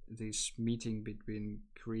this meeting between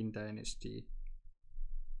Korean dynasty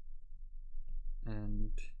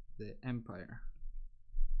and the empire.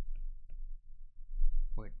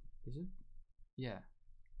 Wait, is it? Yeah.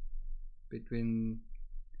 Between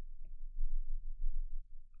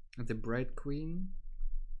the Bright Queen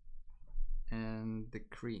and the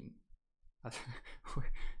Queen.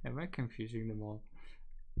 Am I confusing them all?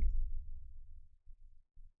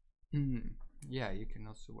 Yeah, you can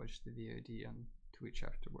also watch the VOD on Twitch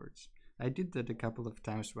afterwards. I did that a couple of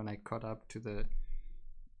times when I caught up to the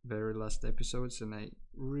very last episodes and I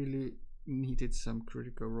really needed some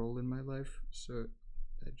Critical Role in my life, so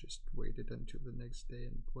I just waited until the next day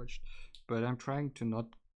and watched. But I'm trying to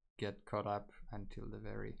not get caught up until the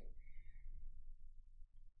very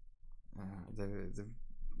the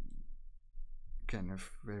kind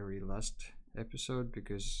of very last episode,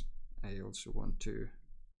 because I also want to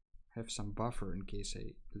have some buffer in case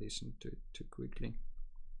I listen to it too quickly.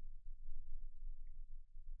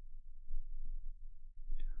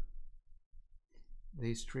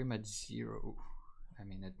 They stream at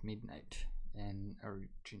at midnight in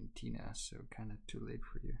Argentina, so kind of too late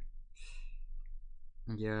for you.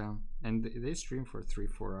 Yeah, and they stream for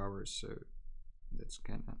 3-4 hours, so that's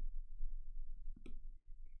kind of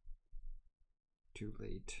too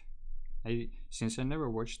late. Since I never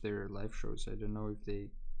watched their live shows, I don't know if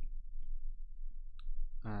they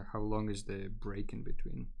how long is the break in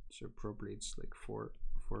between. So probably it's like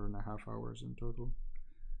 4.5 hours in total.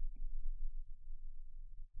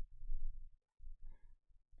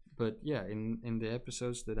 But yeah, in the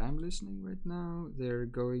episodes that I'm listening right now, they're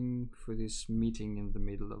going for this meeting in the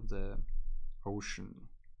middle of the ocean,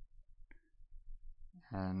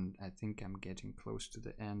 and I think I'm getting close to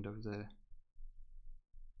the end of the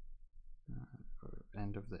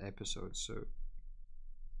episode. So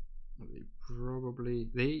they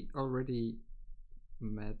already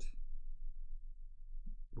met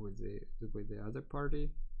with the other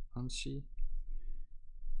party on sea,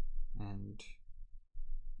 and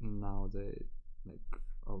now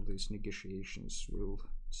all these negotiations will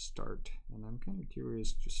start, and I'm kind of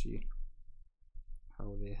curious to see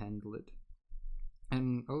how they handle it,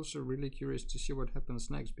 and also really curious to see what happens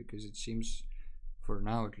next, because it seems, for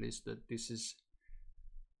now at least, that this is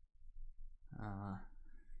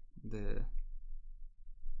the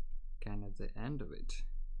kind of the end of it.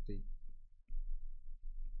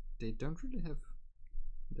 They don't really have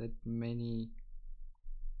that many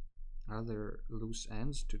other loose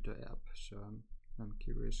ends to tie up, so I'm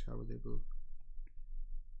curious how they will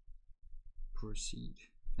proceed.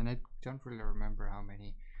 And I don't really remember how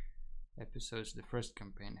many episodes the first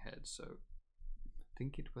campaign had, so I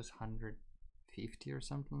think it was 150 or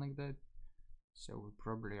something like that, so we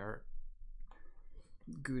probably are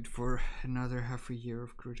good for another half a year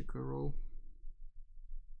of Critical Role.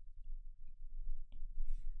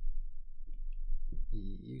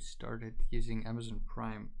 You started using Amazon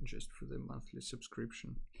Prime just for the monthly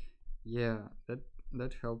subscription. Yeah,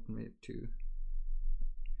 that helped me too.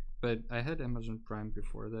 But I had Amazon Prime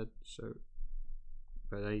before that, so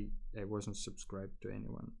but I wasn't subscribed to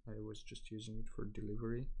anyone. I was just using it for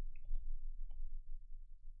delivery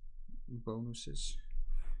bonuses.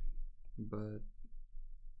 But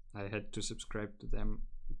I had to subscribe to them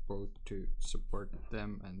both to support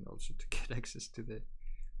them and also to get access to the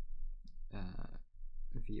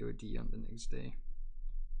VOD on the next day.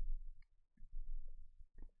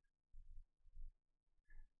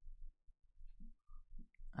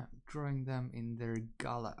 I'm drawing them in their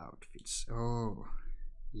gala outfits. Oh,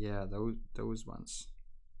 yeah, those ones.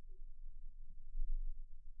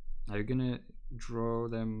 Are you gonna draw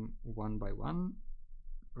them one by one,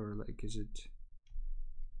 or like is it?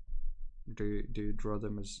 Do you draw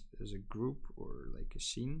them as a group or like a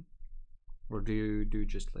scene, or do you do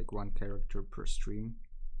just like one character per stream?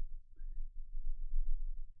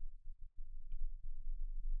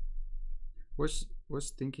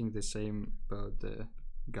 Was thinking the same about the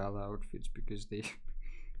gala outfits, because they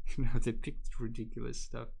they picked ridiculous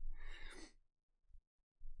stuff.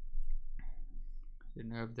 You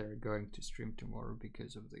know, if they're going to stream tomorrow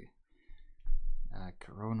because of the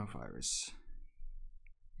coronavirus.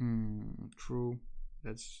 True.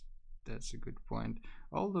 That's a good point.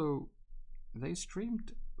 Although they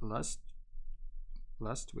streamed last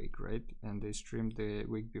week, right? And they streamed the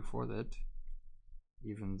week before that.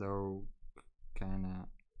 even though kinda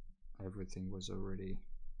everything was already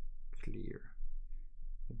clear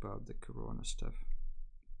about the corona stuff.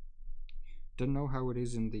 Don't know how it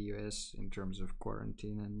is in the US in terms of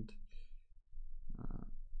quarantine and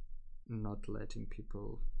not letting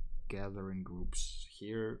people gather in groups.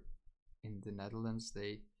 Here in the Netherlands,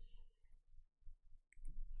 they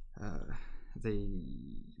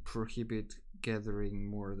prohibit gathering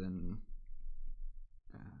more than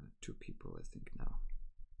 2 people, I think, now,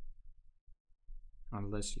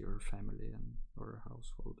 unless you're a family or a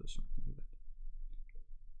household or something like that.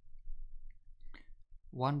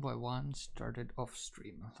 One by One started off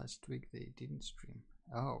stream. Last week they didn't stream.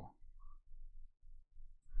 Oh,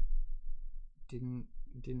 didn't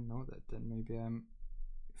know that. Then maybe I'm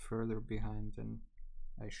further behind than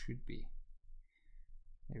I should be.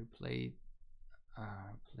 I played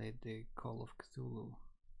the Call of Cthulhu.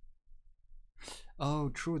 Oh,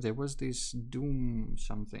 true. There was this Doom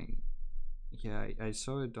something. Yeah, I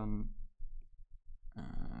saw it on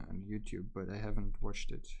YouTube, but I haven't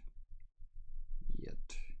watched it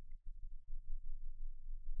yet.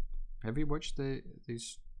 Have you watched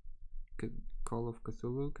this Call of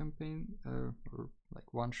Cthulhu campaign or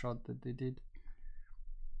like one shot that they did?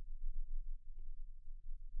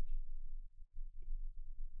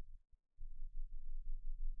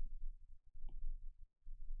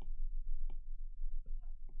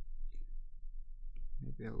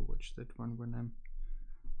 Maybe I'll watch that one when I'm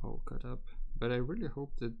all caught up. But I really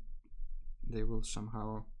hope that they will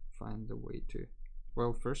somehow find a way to.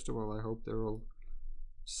 Well, first of all, I hope they're all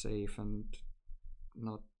safe and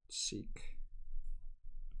not sick.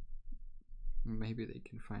 Maybe they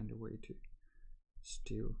can find a way to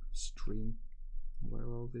still stream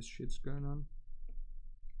while all this shit's going on.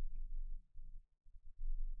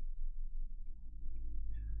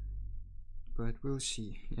 But we'll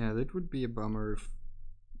see. Yeah, that would be a bummer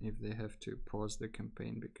if they have to pause the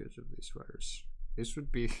campaign because of this virus. This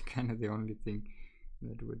would be kind of the only thing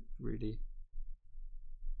that would really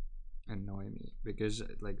annoy me, because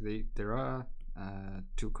like there are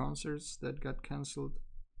 2 concerts that got cancelled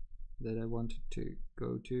that I wanted to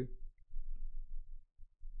go to,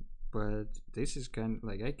 but this is kind of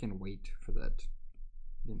like I can wait for that,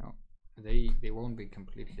 you know. They won't be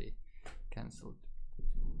completely cancelled.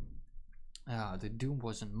 The Doom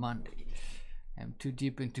was on Monday. I'm too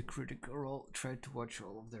deep into Critical Role. Tried to watch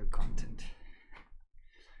all of their content.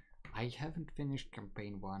 I haven't finished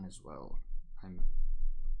campaign 1 as well.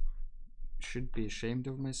 Should be ashamed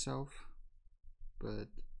of myself, but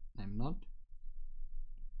I'm not.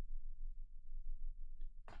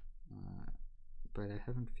 But I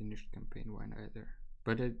haven't finished campaign 1 either.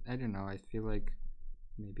 But I don't know, I feel like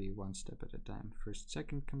maybe one step at a time. First,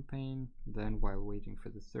 second campaign, then while waiting for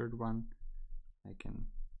the third one, I can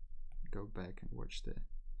go back and watch the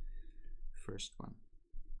first one.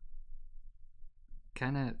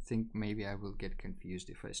 Kinda think maybe I will get confused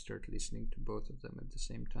if I start listening to both of them at the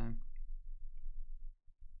same time.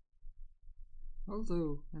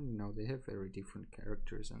 Although, I don't know, they have very different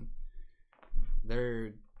characters and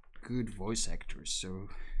they're good voice actors, so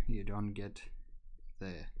you don't get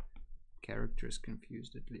the characters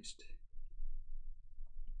confused, at least.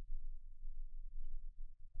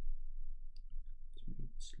 Let's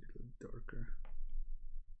make this a little darker.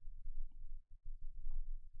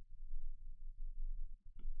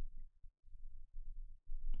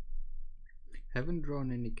 Haven't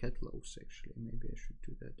drawn any cat loaves actually, maybe I should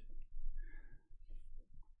do that.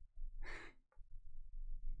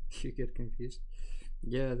 You get confused?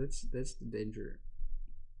 Yeah, that's the danger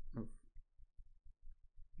of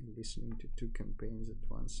listening to 2 campaigns at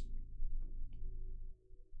once.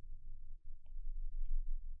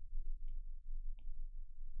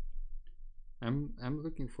 I'm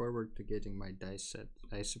looking forward to getting my dice set.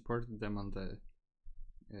 I supported them on the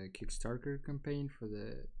Kickstarter campaign for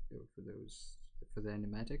the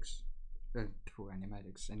animatics,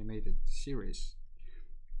 animated series.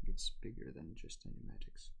 It's bigger than just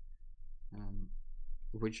animatics,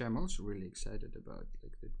 which I'm also really excited about.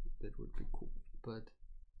 Like that would be cool. But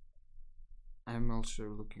I'm also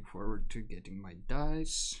looking forward to getting my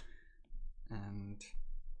dice, and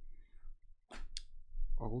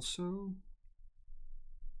also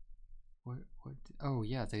what oh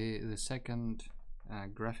yeah, the second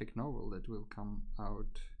graphic novel that will come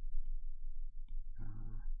out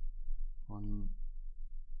on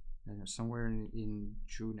somewhere in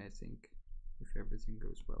June, I think, if everything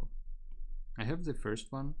goes well. I have the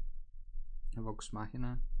first one, Vox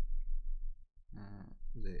Machina,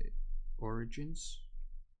 the Origins.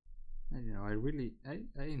 I don't know,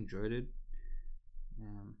 I enjoyed it.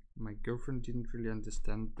 My girlfriend didn't really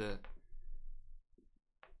understand the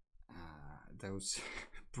those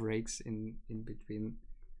breaks in between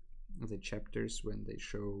the chapters when they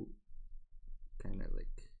show kind of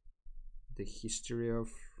like the history of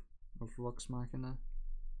Vox Machina,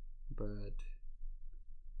 but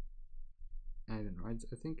I don't know.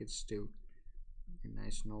 I think it's still a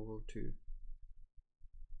nice novel to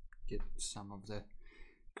get some of the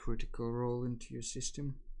critical role into your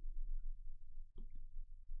system,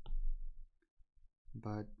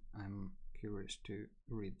 but I'm curious to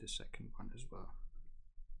read the second one as well.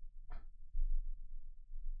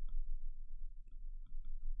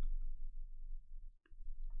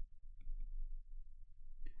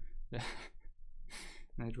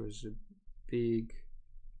 That was a big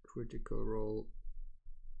critical role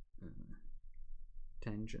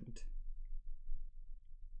tangent.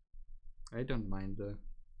 I don't mind the,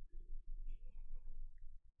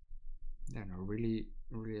 I don't know,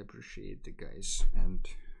 really appreciate the guys and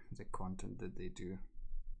the content that they do.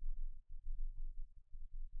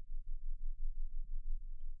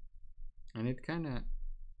 And it kind of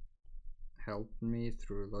helped me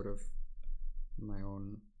through a lot of my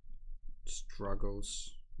own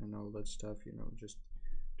struggles and all that stuff, you know, just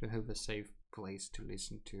to have a safe place to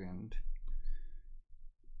listen to and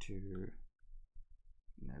to,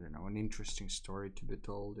 I don't know, an interesting story to be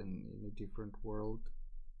told in a different world,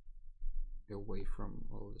 away from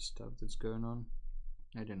all the stuff that's going on.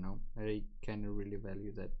 I don't know, I kind of really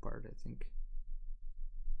value that part, I think.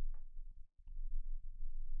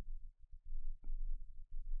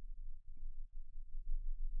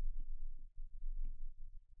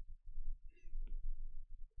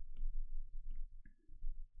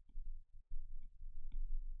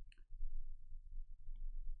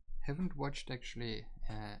 Haven't watched actually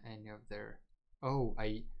any of their. Oh,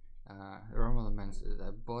 I Romulan Man says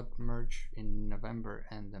I bought merch in November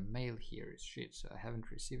and the mail here is shit, so I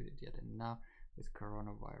haven't received it yet. And now with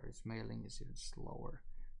coronavirus, mailing is even slower.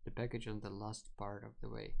 The package on the last part of the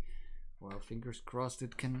way. Well, fingers crossed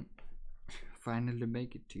it can finally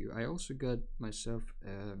make it to you. I also got myself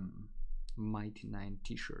Mighty 9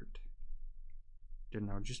 t-shirt. Don't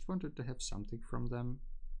know, just wanted to have something from them,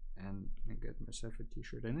 and I got myself a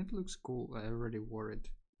t-shirt, and it looks cool. I already wore it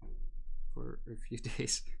for a few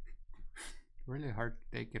days. Really hard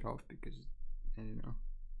to take it off because, I don't know,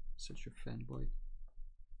 such a fanboy.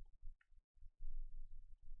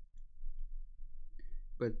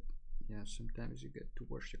 But yeah, sometimes you get to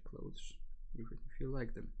wash your clothes, even if you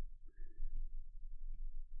like them.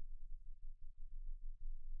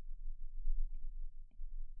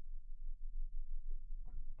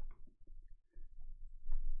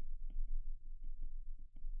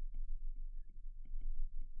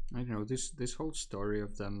 I don't know, this whole story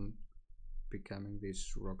of them becoming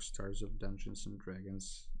these rock stars of Dungeons and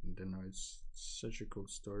Dragons, I don't know, it's such a cool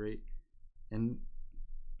story, and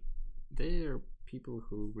they are people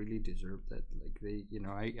who really deserve that. Like they, you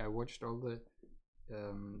know, I watched all the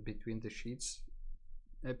Between the Sheets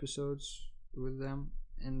episodes with them,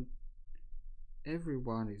 and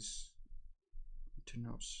everyone is, to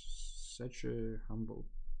know, such a humble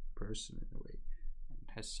person in a way, and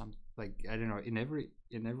has some, like, I don't know, in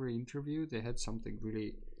every interview they had something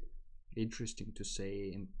really interesting to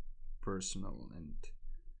say and personal and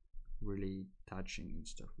really touching and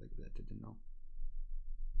stuff like that. I don't know,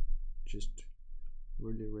 just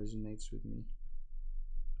really resonates with me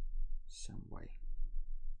some way.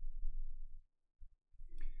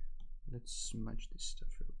 Let's smudge this stuff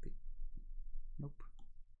a bit. Nope,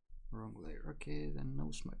 wrong layer. Okay, then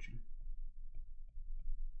no smudging.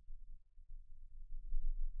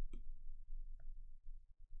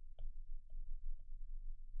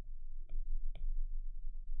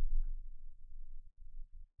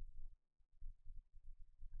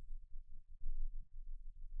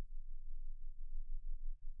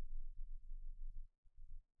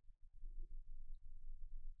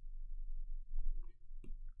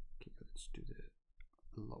 Okay, let's do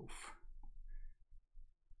the loaf.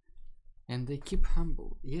 And they keep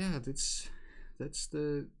humble. Yeah, that's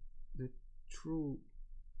the true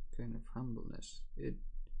kind of humbleness.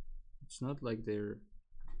 It's not like they're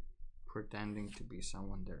pretending to be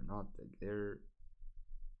someone they're not. Like they're,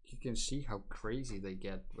 you can see how crazy they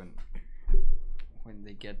get when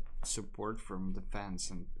they get support from the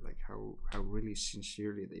fans, and like how really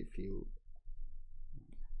sincerely they feel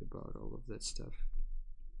about all of that stuff.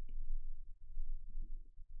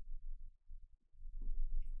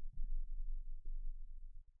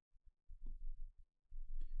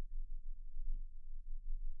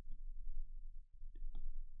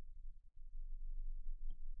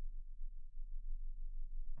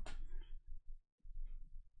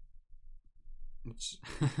 It's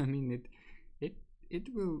I mean it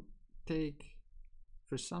will take,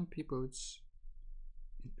 for some people it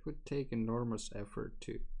would take enormous effort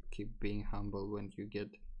to keep being humble when you get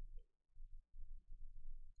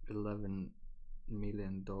 $11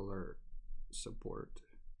 million support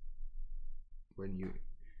when you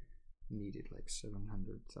needed like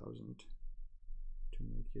 700,000 to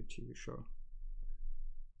make your TV show.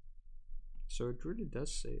 So it really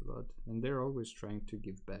does say a lot, and they're always trying to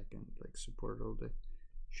give back and like support all the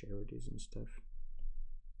charities and stuff.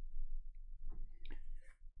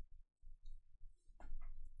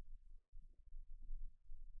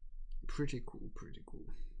 Pretty cool, pretty cool.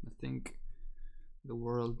 I think the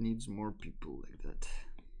world needs more people like that.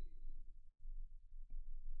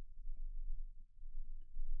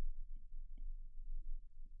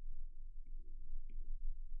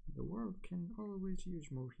 The world can always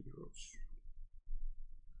use more heroes.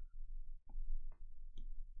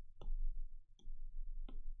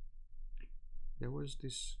 There was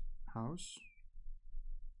this house,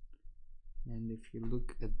 and if you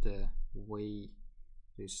look at the way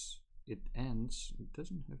it ends, it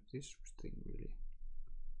doesn't have this thing really.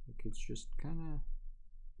 Like it's just kinda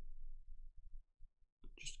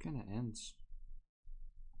ends.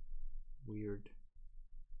 Weird.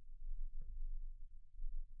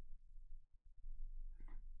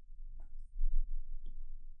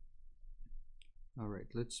 Alright,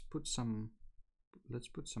 let's put some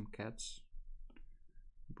cats.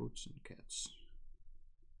 Boots and cats.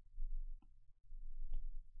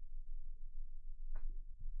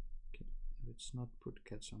 Okay, let's not put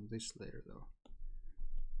cats on this layer though.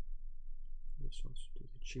 Let's also do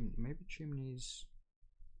the chimney. Maybe chimneys.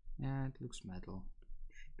 Yeah, it looks metal.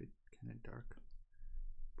 Should be kind of dark.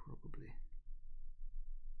 Probably.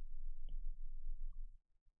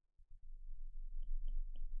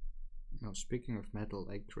 Now, speaking of metal,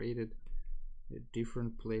 I created a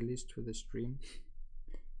different playlist for the stream.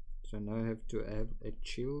 So now I have to have a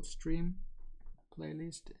chill stream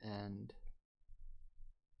playlist and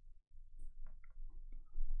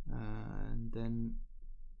then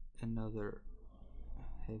another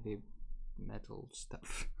heavy metal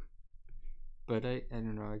stuff. But I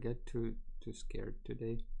don't know, I get too scared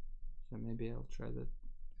today, so maybe I'll try that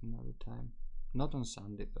another time. Not on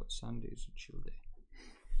Sunday though. Sunday is a chill day.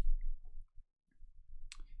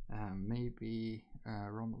 Maybe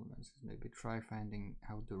Romulus, maybe try finding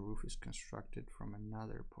how the roof is constructed from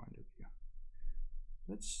another point of view.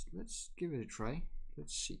 Let's give it a try.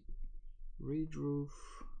 Let's see. Read roof,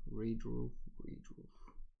 read roof, read roof.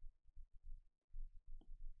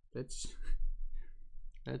 That's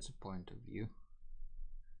a point of view.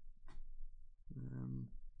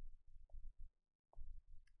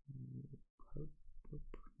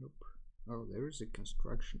 Nope. Oh, there is a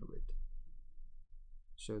construction of it.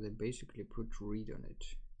 So they basically put read on it,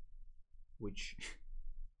 which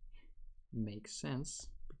makes sense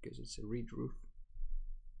because it's a reed roof.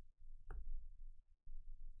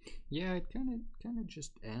 Yeah, it kind of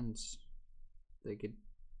just ends like it.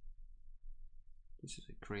 This is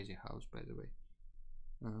a crazy house, by the way,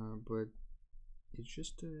 but it's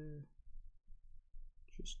just a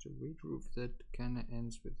reed roof that kind of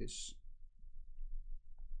ends with this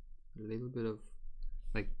little bit of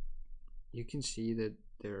like. You can see that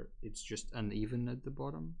it's just uneven at the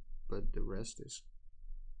bottom, but the rest is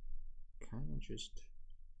kind of just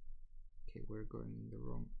okay. We're going in the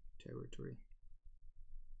wrong territory.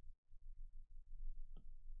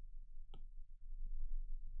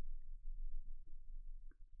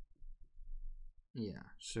 Yeah,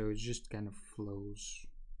 so it just kind of flows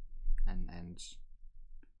and ends.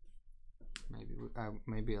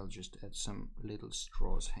 Maybe I'll just add some little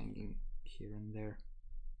straws hanging here and there.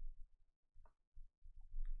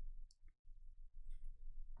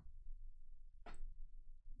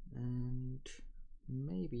 And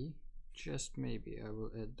maybe, just maybe, I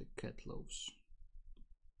will add the cat loaves.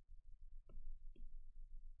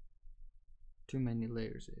 Too many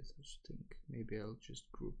layers, I think. Maybe I'll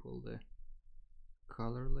just group all the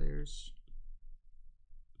color layers.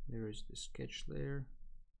 There is the sketch layer.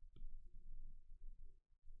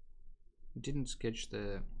 Didn't sketch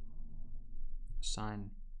the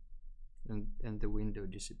sign, and the window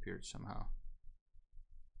disappeared somehow.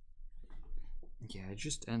 Yeah, it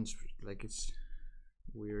just ends like it's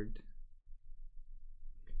weird.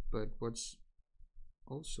 But what's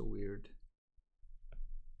also weird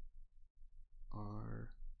are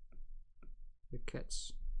the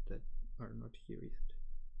cats that are not here yet.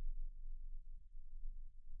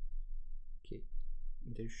 Okay,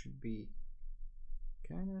 there should be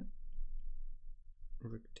kind of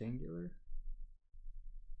rectangular.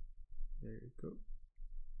 There you go.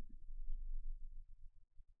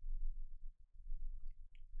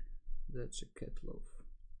 That's a cat loaf.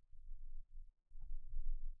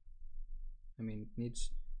 I mean, it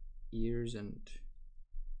needs ears and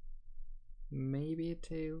maybe a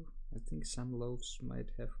tail. I think some loaves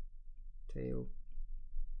might have tail,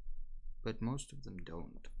 but most of them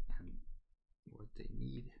don't. And what they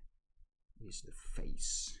need is the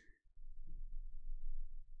face.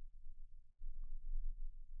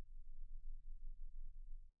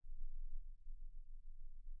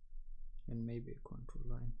 And maybe a contour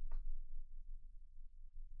line.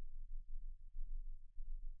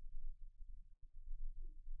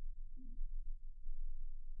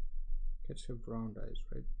 Cats have round eyes,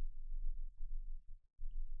 right?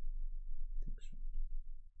 I think so.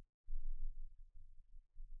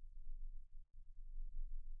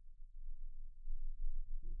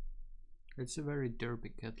 It's a very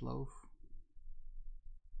derpy cat loaf.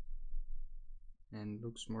 And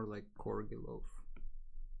looks more like corgi loaf,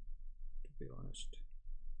 to be honest.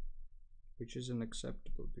 Which is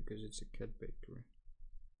unacceptable because it's a cat bakery.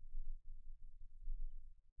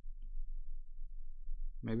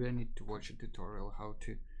 Maybe I need to watch a tutorial how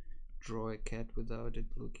to draw a cat without it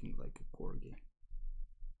looking like a corgi.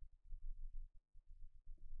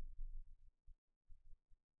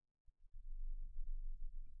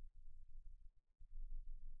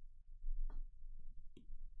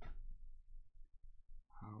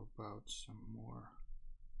 How about some more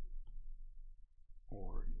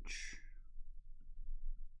orange?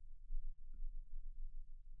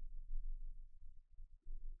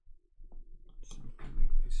 Something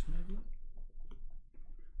like this maybe.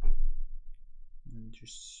 And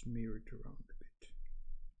just smear it around a bit.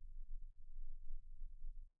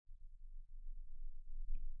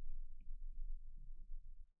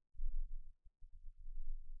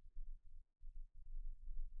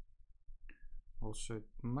 Also, it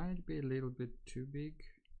might be a little bit too big.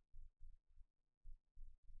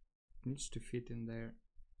 It needs to fit in there.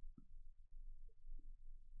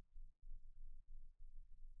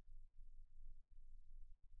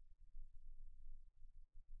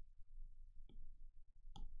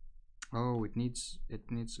 Oh, it needs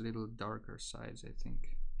a little darker sides, I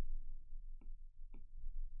think.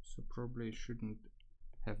 So probably it shouldn't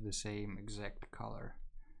have the same exact color.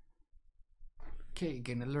 Okay,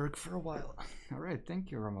 gonna lurk for a while. Alright,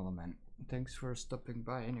 thank you, Romulo man. Thanks for stopping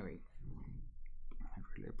by anyway. I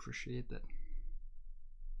really appreciate that.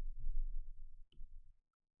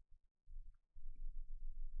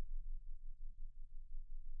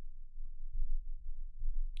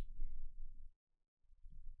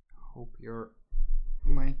 Hope your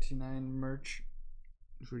Mighty 9 merch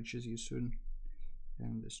reaches you soon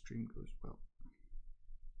and the stream goes well.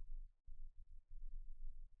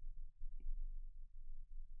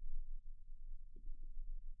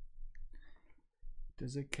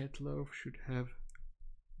 Does a cat loaf should have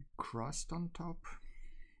a crust on top,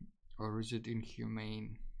 or is it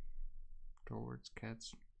inhumane towards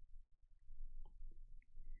cats?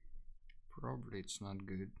 Probably it's not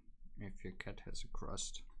good if your cat has a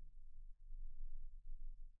crust.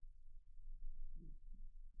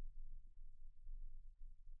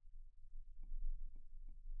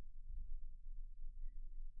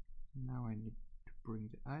 Now I need to bring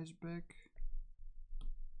the eyes back.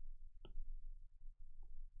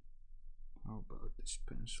 How about this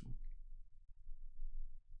pencil?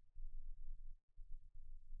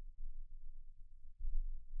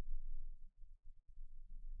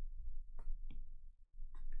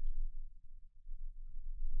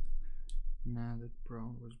 Nah, that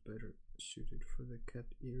brown was better suited for the cat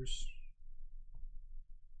ears.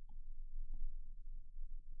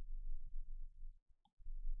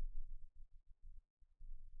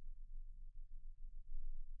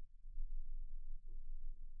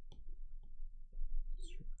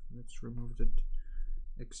 Let's remove that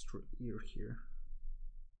extra ear here.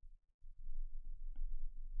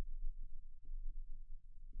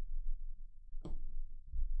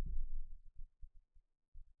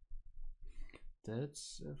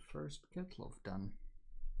 That's first cat loaf done.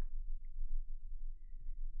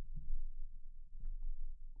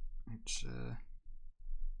 It's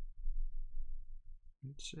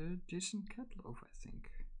a decent cat loaf, I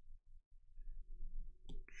think.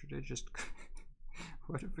 Should I just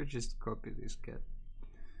what if I just copy this cat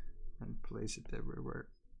and place it everywhere?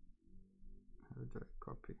 How do I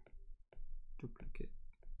copy? Duplicate.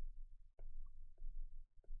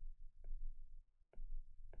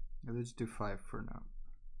 Let's do 5 for now.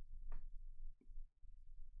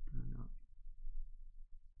 No.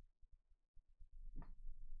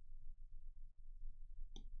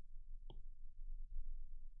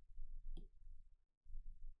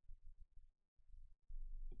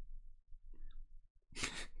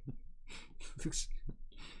 looks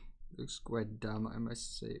looks quite dumb, I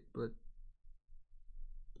must say, but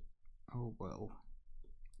oh well.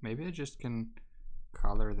 Maybe I just can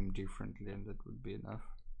color them differently and that would be enough.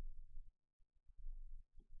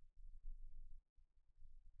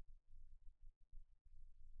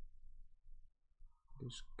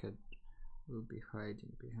 This cat will be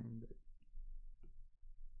hiding behind it.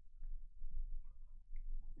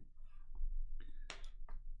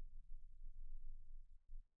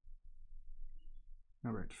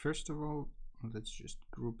 Alright, first of all, let's just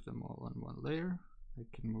group them all on one layer. I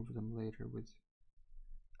can move them later with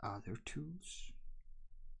other tools.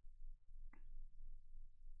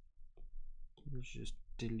 Let's just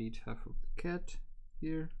delete half of the cat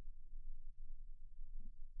here.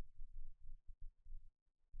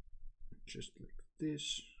 Just like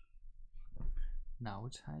this. Now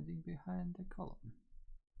it's hiding behind the column.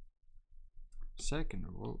 Second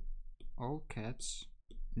of all cats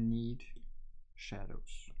need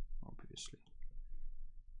shadows, obviously.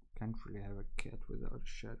 Can't really have a cat without a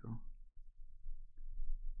shadow.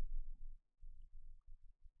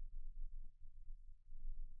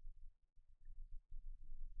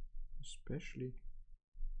 Especially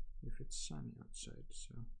if it's sunny outside,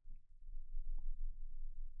 so.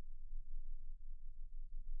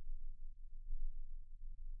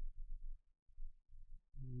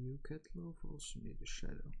 You cat loaf also need a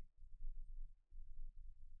shadow.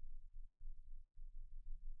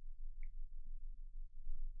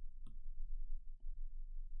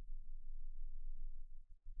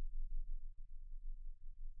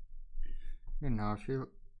 You know, I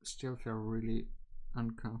still feel really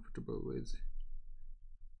uncomfortable with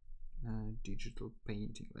digital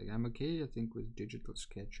painting. Like, I'm okay, I think, with digital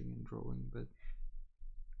sketching and drawing, but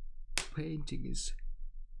painting is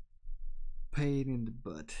pain in the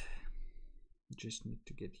butt. You just need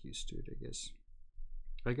to get used to it, I guess.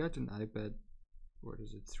 I got an iPad, what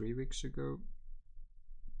is it, 3 weeks ago,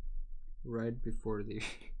 right before they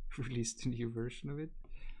released a new version of it.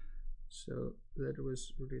 So that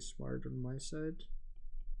was really smart on my side.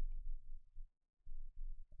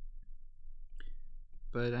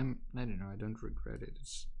 But I don't know, I don't regret it.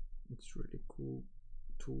 It's really cool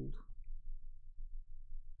tool.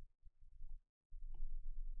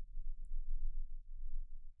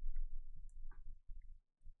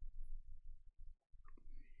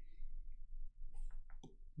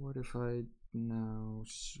 What if I now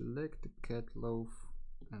select the cat loaf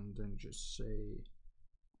and then just say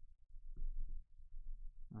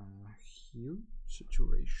hue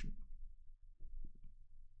saturation?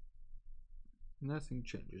 Nothing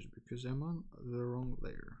changes because I'm on the wrong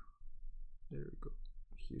layer. There we go.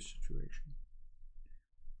 Hue saturation.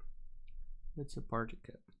 It's a party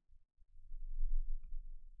cat.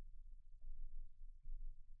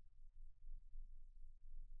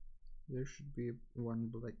 There should be one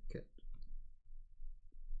black cat.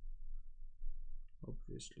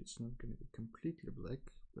 Obviously it's not going to be completely black,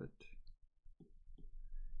 but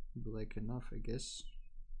black enough, I guess.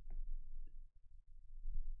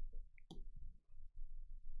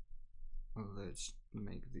 Let's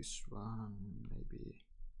make this one maybe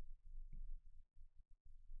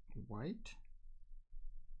white.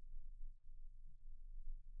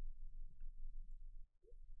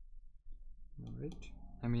 Alright,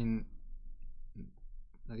 I mean,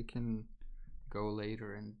 I can go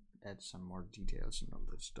later and add some more details and all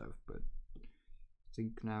that stuff, but I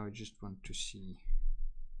think now I just want to see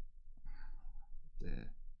the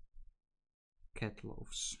cat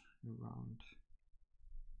loaves around.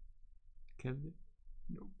 Can they?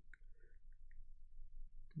 No.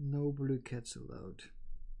 No blue cats allowed.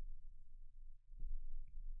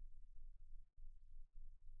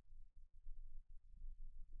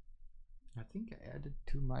 I think I added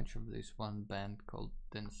too much of this one band called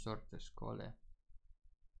Den Sorte Skole.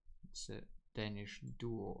 It's a Danish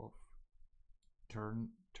duo of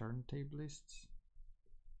turntablists,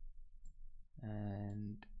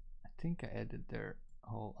 and I think I added their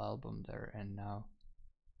whole album there, and now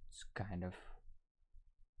it's kind of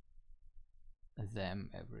them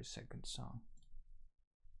every second song,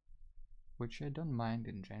 which I don't mind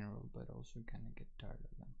in general, but also kind of get tired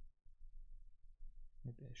of them.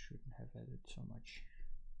 Maybe I shouldn't have added so much.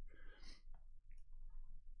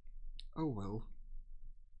 Oh well.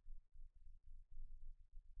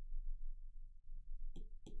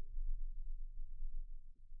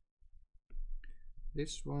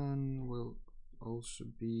 This one will also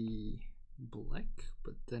be black,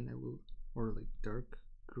 but then I will, or like dark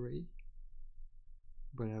gray,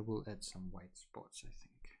 but I will add some white spots, I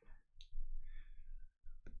think.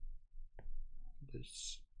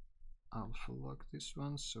 Let's alpha lock this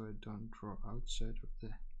one so I don't draw outside of the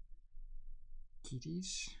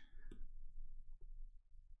kitties.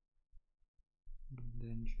 And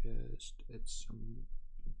then just add some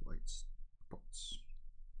white spots.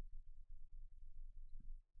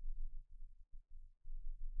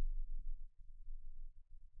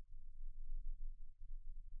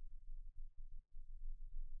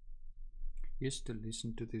 Used to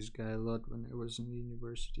listen to this guy a lot when I was in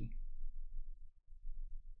university.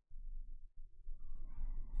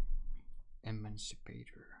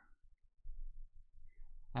 Emancipator.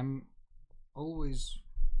 I'm always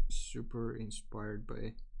super inspired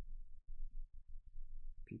by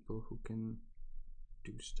people who can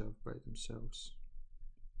do stuff by themselves.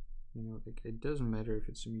 You know, like it doesn't matter if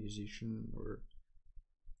it's a musician or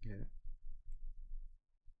a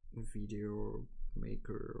video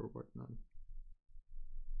maker or whatnot.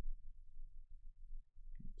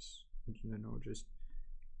 It's, you know, just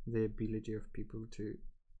the ability of people to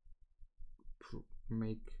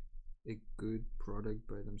make a good product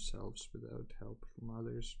by themselves without help from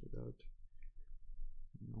others, without,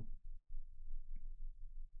 you know,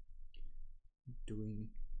 doing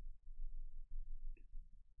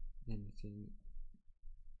anything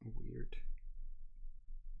weird.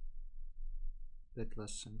 That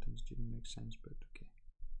last sentence didn't make sense, but okay.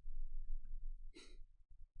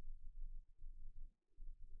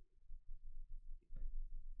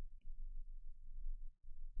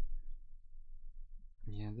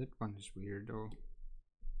 Yeah, that one is weird though.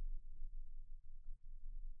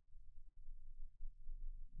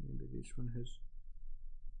 Maybe this one has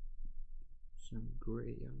some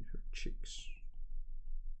gray on her cheeks.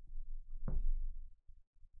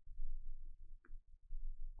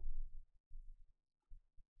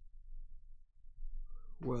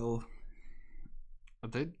 Well,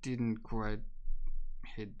 that didn't quite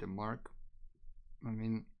hit the mark. I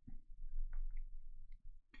mean,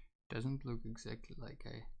 doesn't look exactly like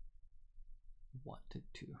I wanted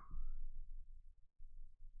to.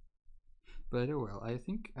 But oh well, I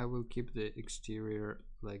think I will keep the exterior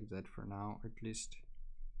like that for now, at least.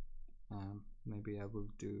 Maybe I will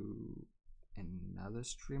do another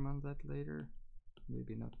stream on that later.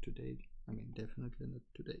 Maybe not today. I mean, definitely not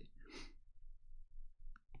today.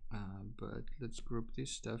 But let's group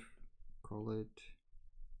this stuff. Call it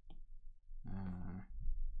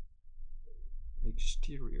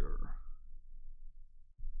exterior.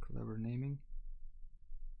 Clever naming.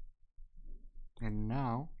 And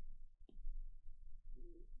now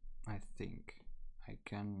I think I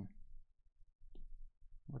can,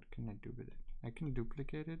 what can I do with it? I can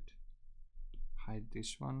duplicate it, hide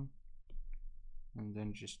this one, and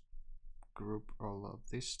then just group all of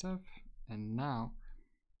this stuff. And now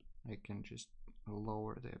I can just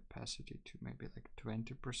lower the opacity to maybe like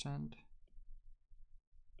 20%.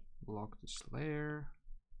 Lock this layer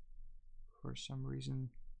for some reason.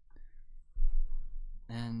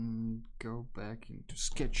 And go back into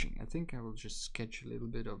sketching. I think I will just sketch a little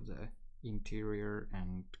bit of the interior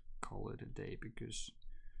and call it a day, because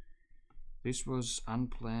this was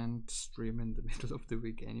unplanned stream in the middle of the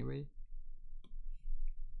week anyway.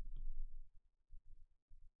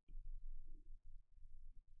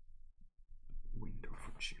 Window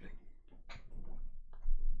for chilling.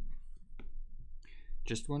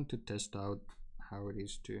 Just want to test out how it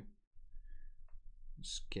is to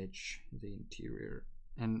sketch the interior,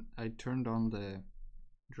 and I turned on the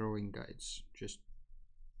drawing guides, just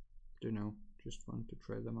to know, just want to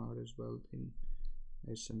try them out as well in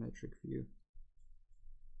isometric view.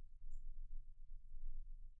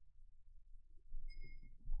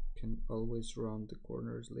 Can always round the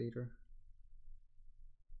corners later.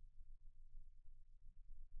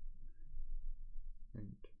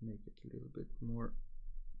 And make it a little bit more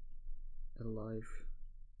alive.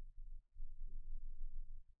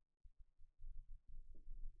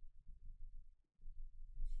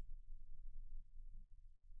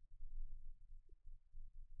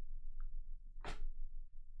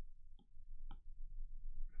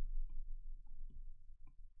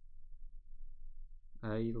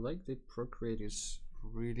 I like that Procreate is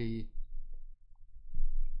really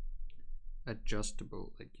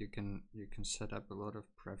adjustable. Like you can set up a lot of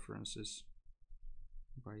preferences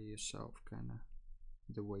by yourself, kind of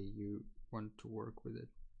the way you want to work with it.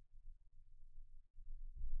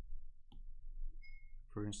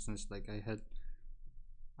 For instance, like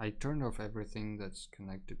I turned off everything that's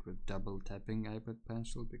connected with double tapping iPad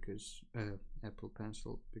Pencil because Apple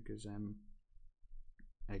Pencil, because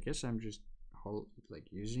I guess I'm just like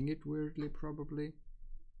using it weirdly probably,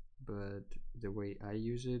 but the way I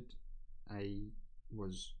use it, I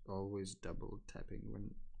was always double tapping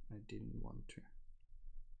when I didn't want to.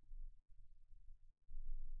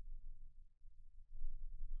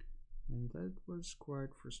 And that was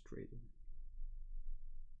quite frustrating.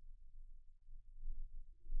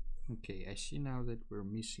 Okay, I see now that we're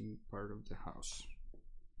missing part of the house.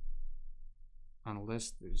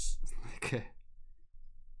 Unless there's like a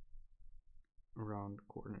round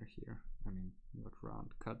corner here. I mean, not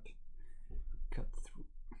round, cut through.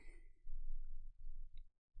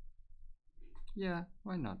 Yeah,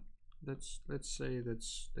 why not? Let's say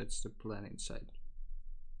that's the plan inside.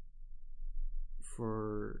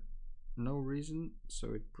 For no reason,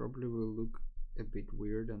 so it probably will look a bit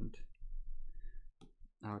weird and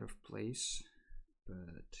out of place,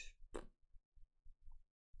 but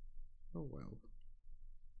oh well.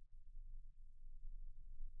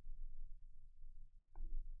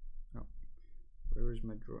 Oh, where is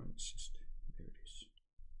my drawing assist? There it is.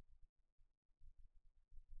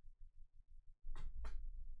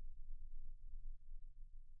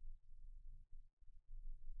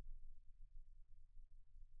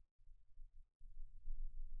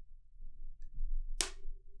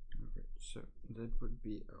 Alright, so that would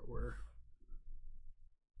be our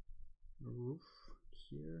roof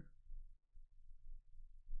here.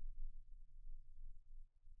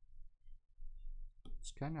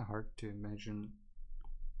 It's kind of hard to imagine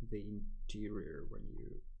the interior when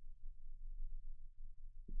you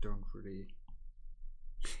don't really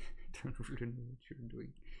know what you're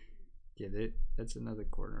doing. Yeah, that's another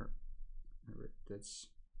corner. Alright, that's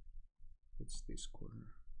this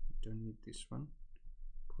corner. Don't need this one.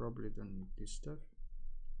 Probably don't need this stuff,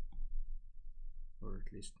 or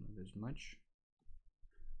at least not as much.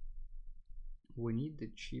 We need the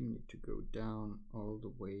chimney to go down all the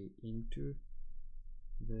way into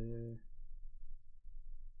the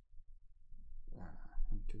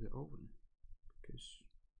oven, because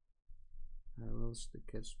how else the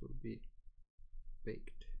cats will be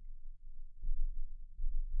baked.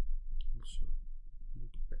 Also, I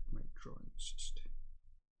need back my drawing assist.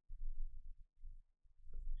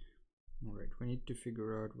 Alright, we need to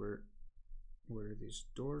figure out where this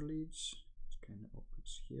door leads. It kind of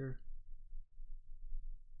opens here.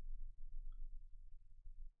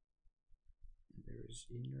 There is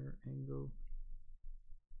inner angle.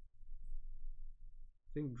 I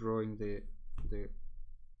think drawing the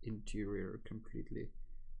interior completely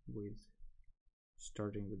with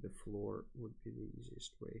starting with the floor would be the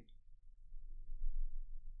easiest way.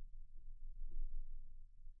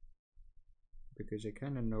 Because I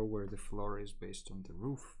kind of know where the floor is based on the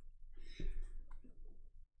roof.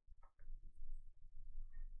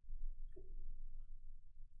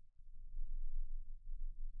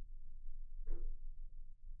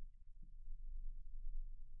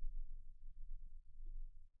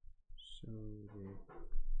 So the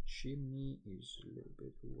chimney is a little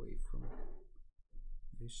bit away from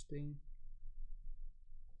this thing.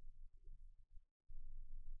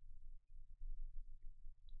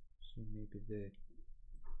 So maybe the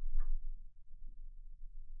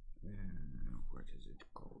what is it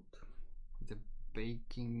called? The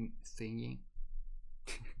baking thingy.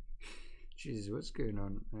 Jesus, what's going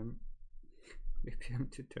on? Maybe I'm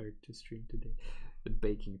too tired to stream today. The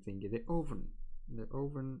baking thingy, the oven. The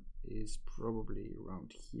oven is probably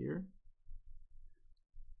around here.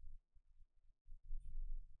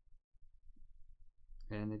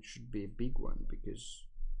 And it should be a big one because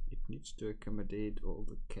it needs to accommodate all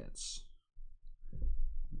the cats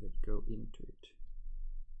that go into it.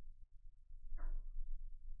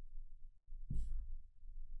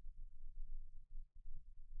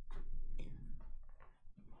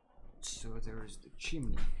 So there is the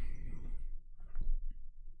chimney.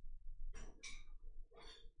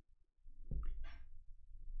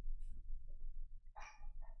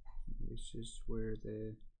 This is where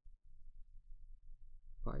the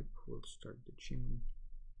pipe will start the chimney.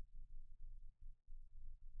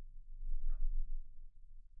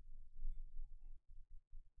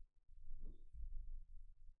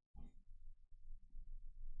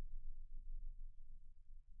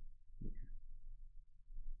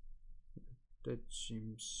 That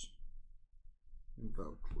seems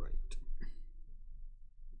about right.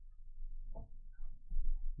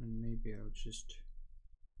 And maybe I'll just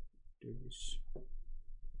do this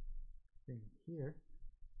thing here.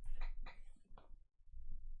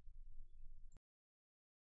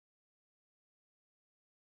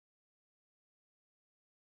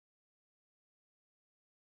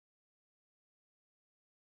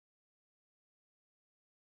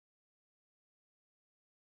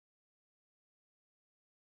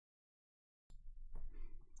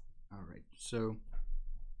 Alright, so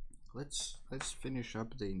let's finish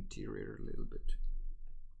up the interior a little bit.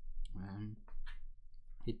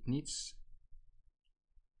 It needs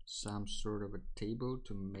some sort of a table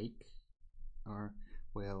to make are,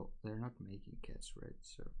 well, they're not making cats, right?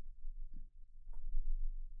 So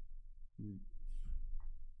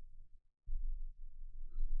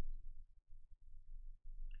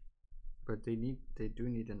but they do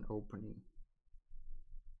need an opening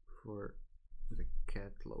for the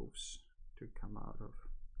cat loaves to come out of.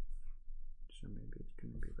 So maybe it's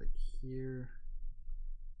gonna be like here,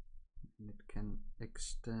 and it can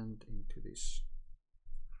extend into this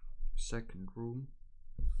second room.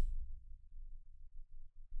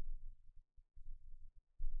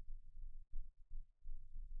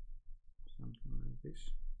 Something like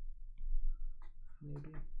this,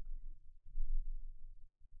 maybe.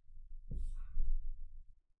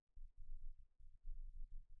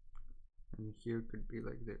 And here could be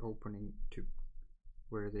like the opening to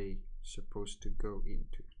where they supposed to go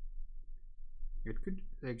into. It could,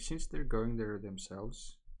 like, since they're going there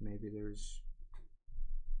themselves, maybe the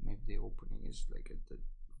opening is like at the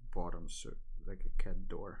bottom, so like a cat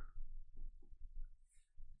door.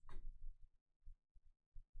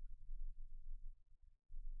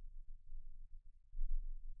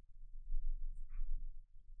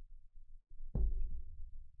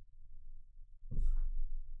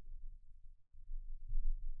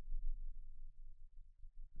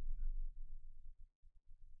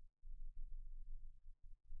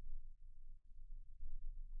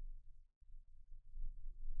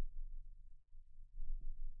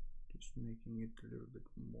 Just making it a little bit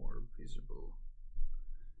more visible,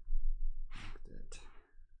 like that.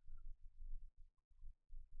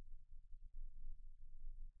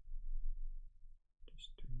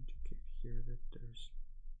 Just to indicate here that there's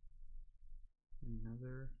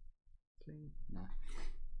another thing. Nah.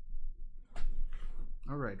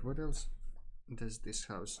 Alright, what else does this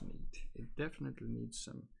house need? It definitely needs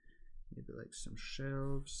some, maybe like some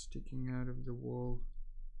shelves sticking out of the wall.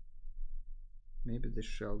 Maybe the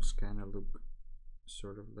shelves kind of look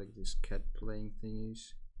sort of like these cat playing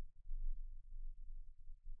thingies.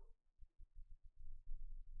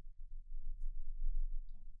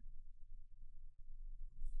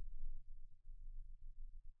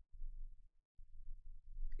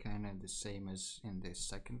 Kind of the same as in the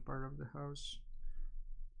second part of the house.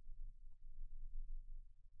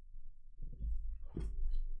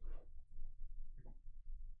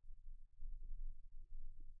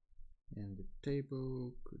 And the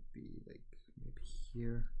table could be like maybe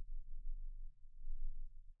here.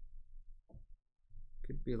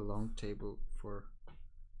 Could be a long table for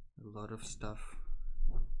a lot of stuff.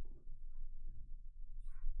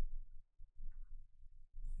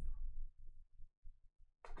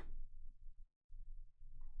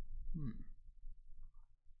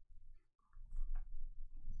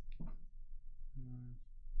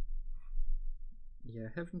 Yeah, I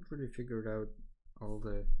haven't really figured out all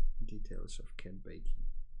the details of cat baking.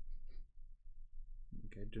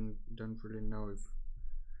 Okay, I don't really know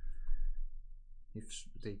if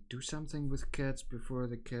they do something with cats before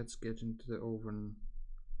the cats get into the oven.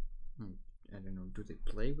 I don't know, do they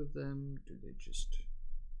play with them? Do they just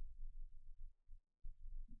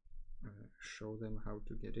show them how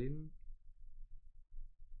to get in?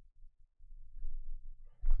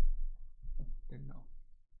 Don't know.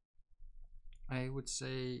 I would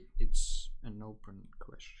say it's an open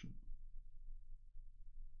question.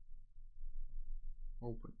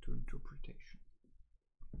 Open to interpretation.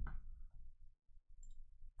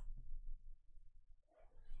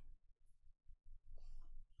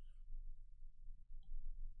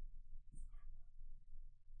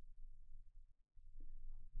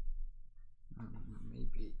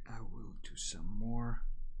 Maybe I will do some more.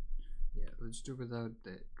 Yeah, let's do without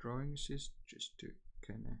the drawing assist, just to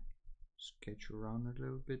kind of sketch around a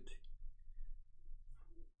little bit.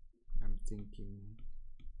 I'm thinking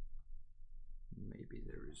maybe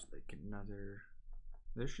there is like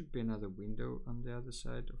there should be another window on the other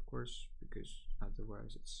side, of course, because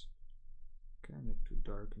otherwise it's kind of too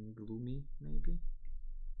dark and gloomy. Maybe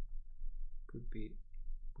could be a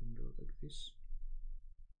window like this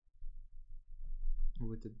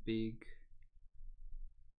with a big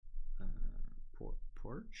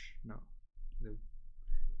porch. No,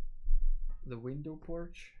 the window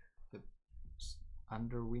porch, the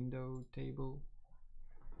under window table.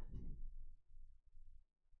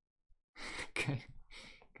 Okay,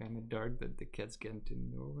 kind of dark that the cats get in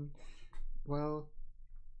the oven. Well,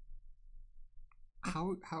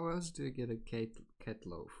 how else do you get a cat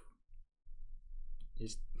loaf?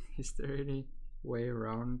 Is there any way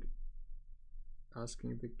around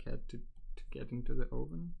asking the cat to get into the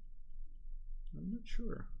oven? I'm not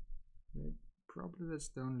sure. Probably that's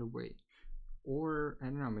the only way. Or I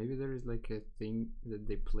don't know, maybe there is like a thing that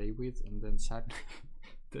they play with and then suddenly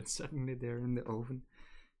Then suddenly they're in the oven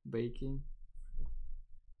baking.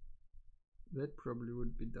 That probably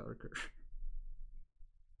would be darker.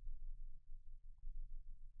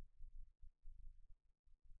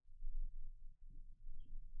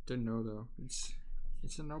 Don't know though.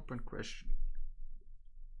 It's an open question.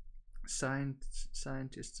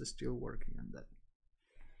 Scientists are still working on that.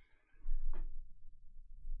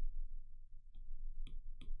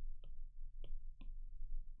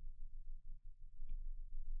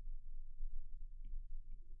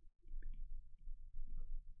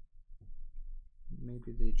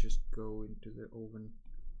 Maybe they just go into the oven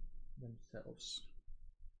themselves.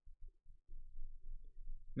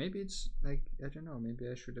 Maybe it's like, I don't know, maybe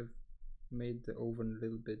I should have made the oven a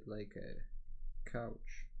little bit like a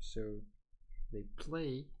couch, so they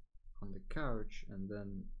play on the couch and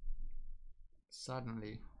then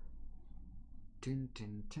suddenly tin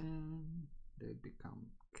tin tin they become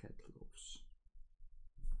cat loaves.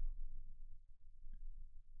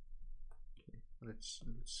 Okay, let's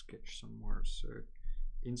sketch some more. So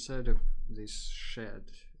inside of this shed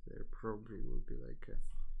there probably will be like a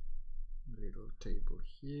little table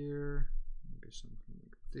here, maybe something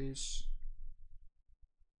like this.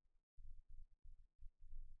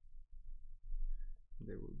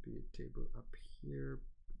 There will be a table up here,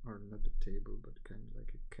 or not a table, but kind of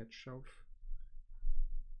like a cat shelf.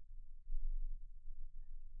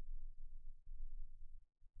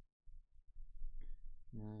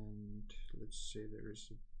 And let's say there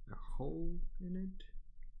is a hole in it.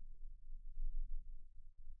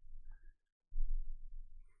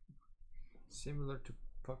 Similar to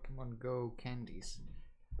Pokemon Go candies.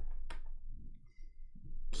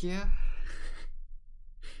 Yeah.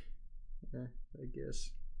 Yeah, I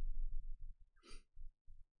guess.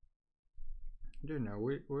 I don't know,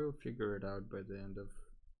 we'll figure it out by the end of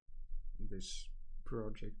this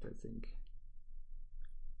project, I think.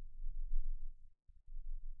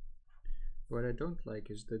 What I don't like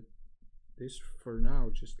is that this for now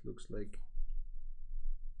just looks like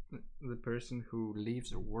the person who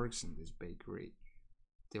lives or works in this bakery.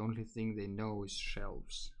 The only thing they know is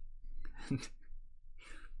shelves. And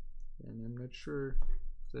I'm not sure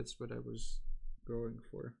that's what I was going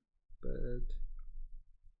for, but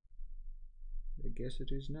I guess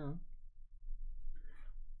it is now.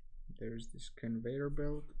 There's this conveyor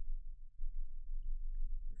belt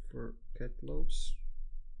for cat loaves.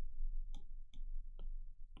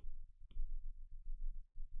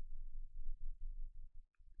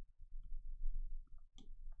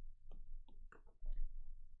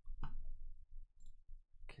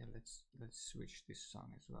 Okay, let's switch this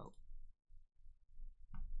song as well.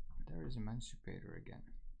 There is Emancipator again.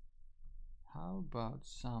 How about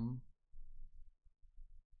some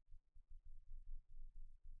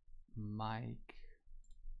Mike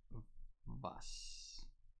Vass?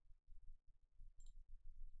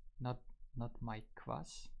 Not Mike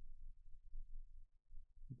Vass,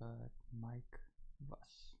 but Mike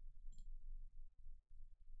Vass.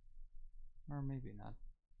 Or maybe not.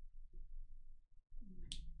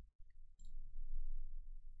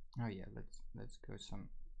 Oh yeah, let's go some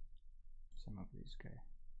of these guys.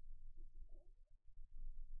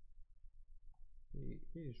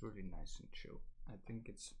 He is really nice and chill. I think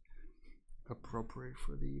it's appropriate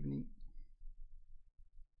for the evening.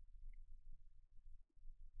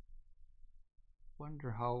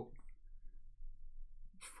 Wonder how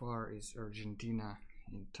far is Argentina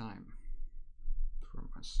in time from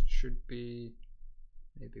us? Should be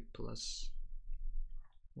maybe plus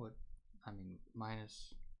what? I mean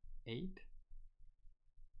 -8.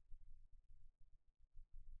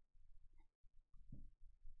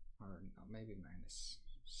 Or no, maybe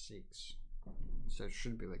 -6. So it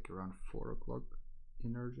should be like around 4 o'clock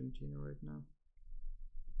in Argentina right now.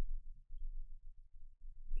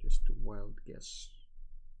 Just a wild guess.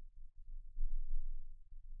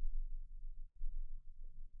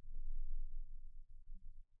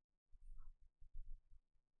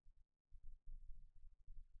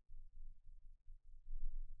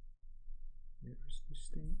 There's this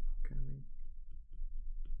thing coming.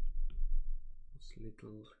 This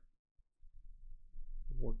little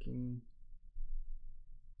walking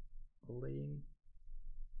lane.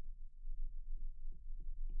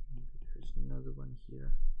 There's another one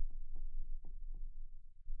here.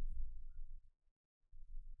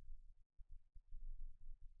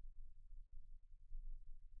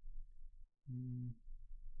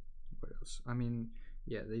 What else? I mean,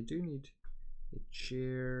 yeah, they do need a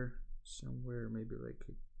chair somewhere, maybe like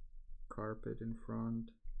a carpet in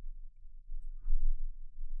front.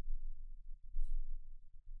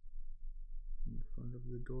 In front of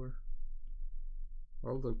the door.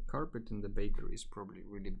 Well, the carpet in the bakery is probably a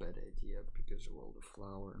really bad idea because of all the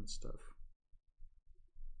flour and stuff.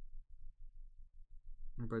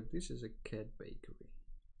 But this is a cat bakery,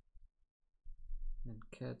 and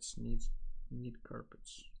cats need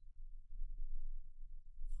carpets.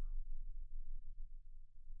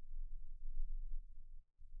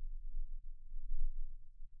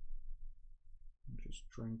 I'm just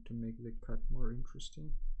trying to make the cut more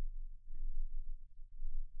interesting.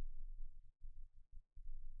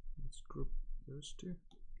 Let's group those two.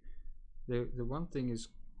 The one thing is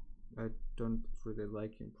I don't really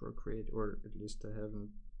like in Procreate, or at least I haven't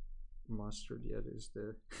mastered yet, is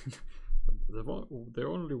the the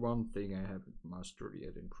only one thing I haven't mastered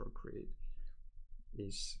yet in Procreate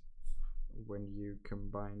is when you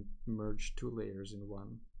merge two layers in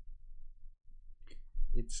one.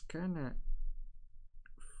 It's kinda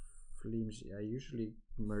flimsy. I usually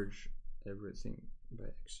merge everything by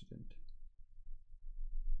accident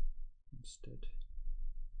instead.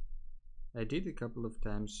 I did a couple of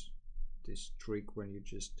times this trick when you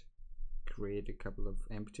just create a couple of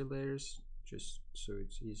empty layers just so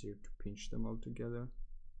it's easier to pinch them all together,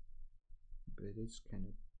 but it's kind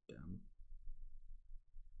of dumb.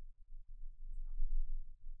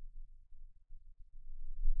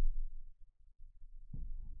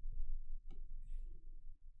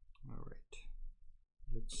 All right,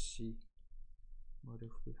 let's see. What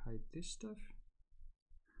if we hide this stuff?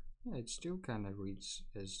 Yeah, it still kind of reads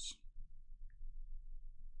as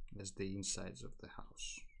the insides of the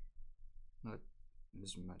house, not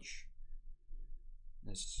as much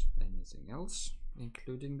as anything else,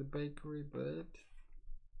 including the bakery, but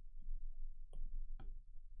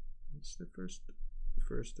it's the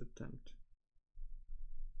first attempt.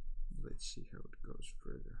 Let's see how it goes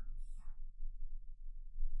further.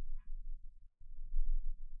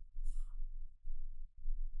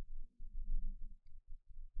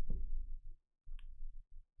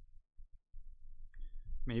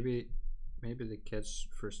 Maybe the cats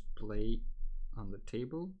first play on the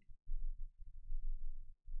table,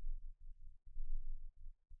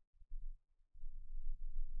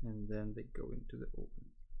 and then they go into the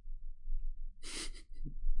oven.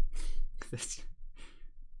 That's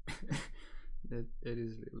that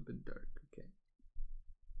is a little bit dark. Okay.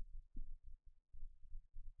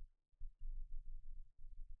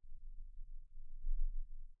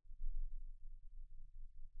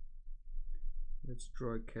 Let's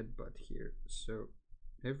draw a cat butt here, so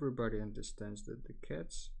everybody understands that the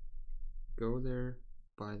cats go there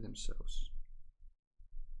by themselves.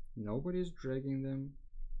 Nobody's dragging them,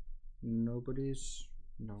 nobody's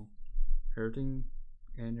hurting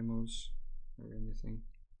animals or anything.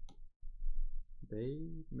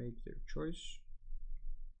 They make their choice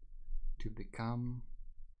to become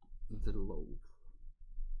the loaf.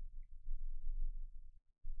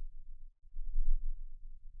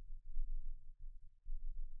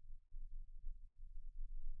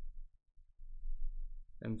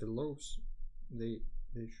 And the loaves, they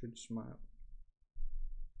should smile,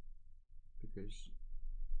 because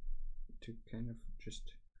to kind of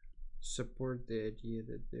just support the idea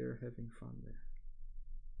that they're having fun there.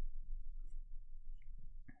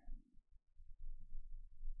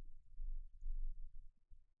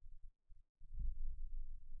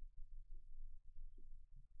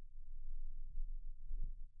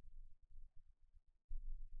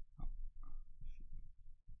 Oh,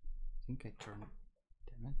 I think I turned.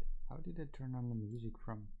 Damn it! How did I turn on the music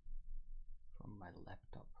from my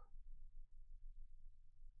laptop?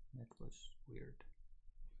 That was weird,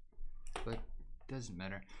 but doesn't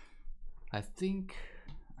matter. I think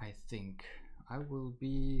I will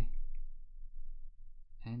be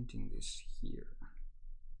ending this here.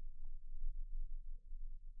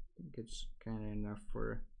 I think it's kind of enough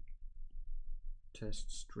for a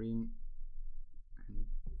test stream and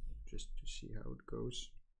just to see how it goes.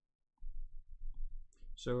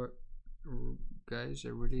 So guys,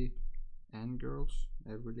 and girls,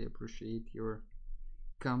 I really appreciate your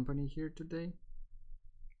company here today.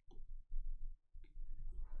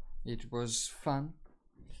 It was fun.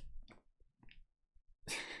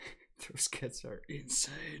 Those cats are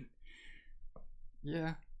insane.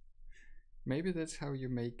 Yeah, maybe that's how you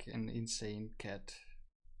make an insane cat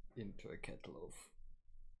into a cat loaf,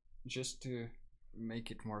 just to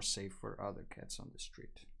make it more safe for other cats on the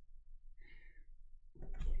street.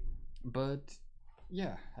 But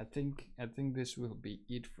yeah, I think this will be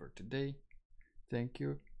it for today. Thank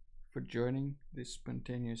you for joining this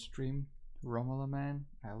spontaneous stream, Romola man.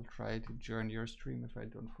 I'll try to join your stream if I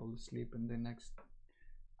don't fall asleep in the next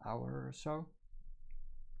hour or so.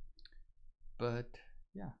 But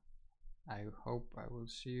yeah, I hope I will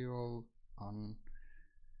see you all on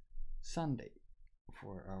Sunday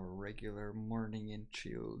for our regular morning and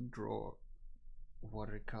chill draw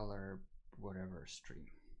watercolor whatever stream.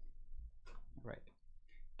 Right.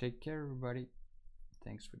 Take care, everybody.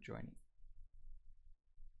 Thanks for joining.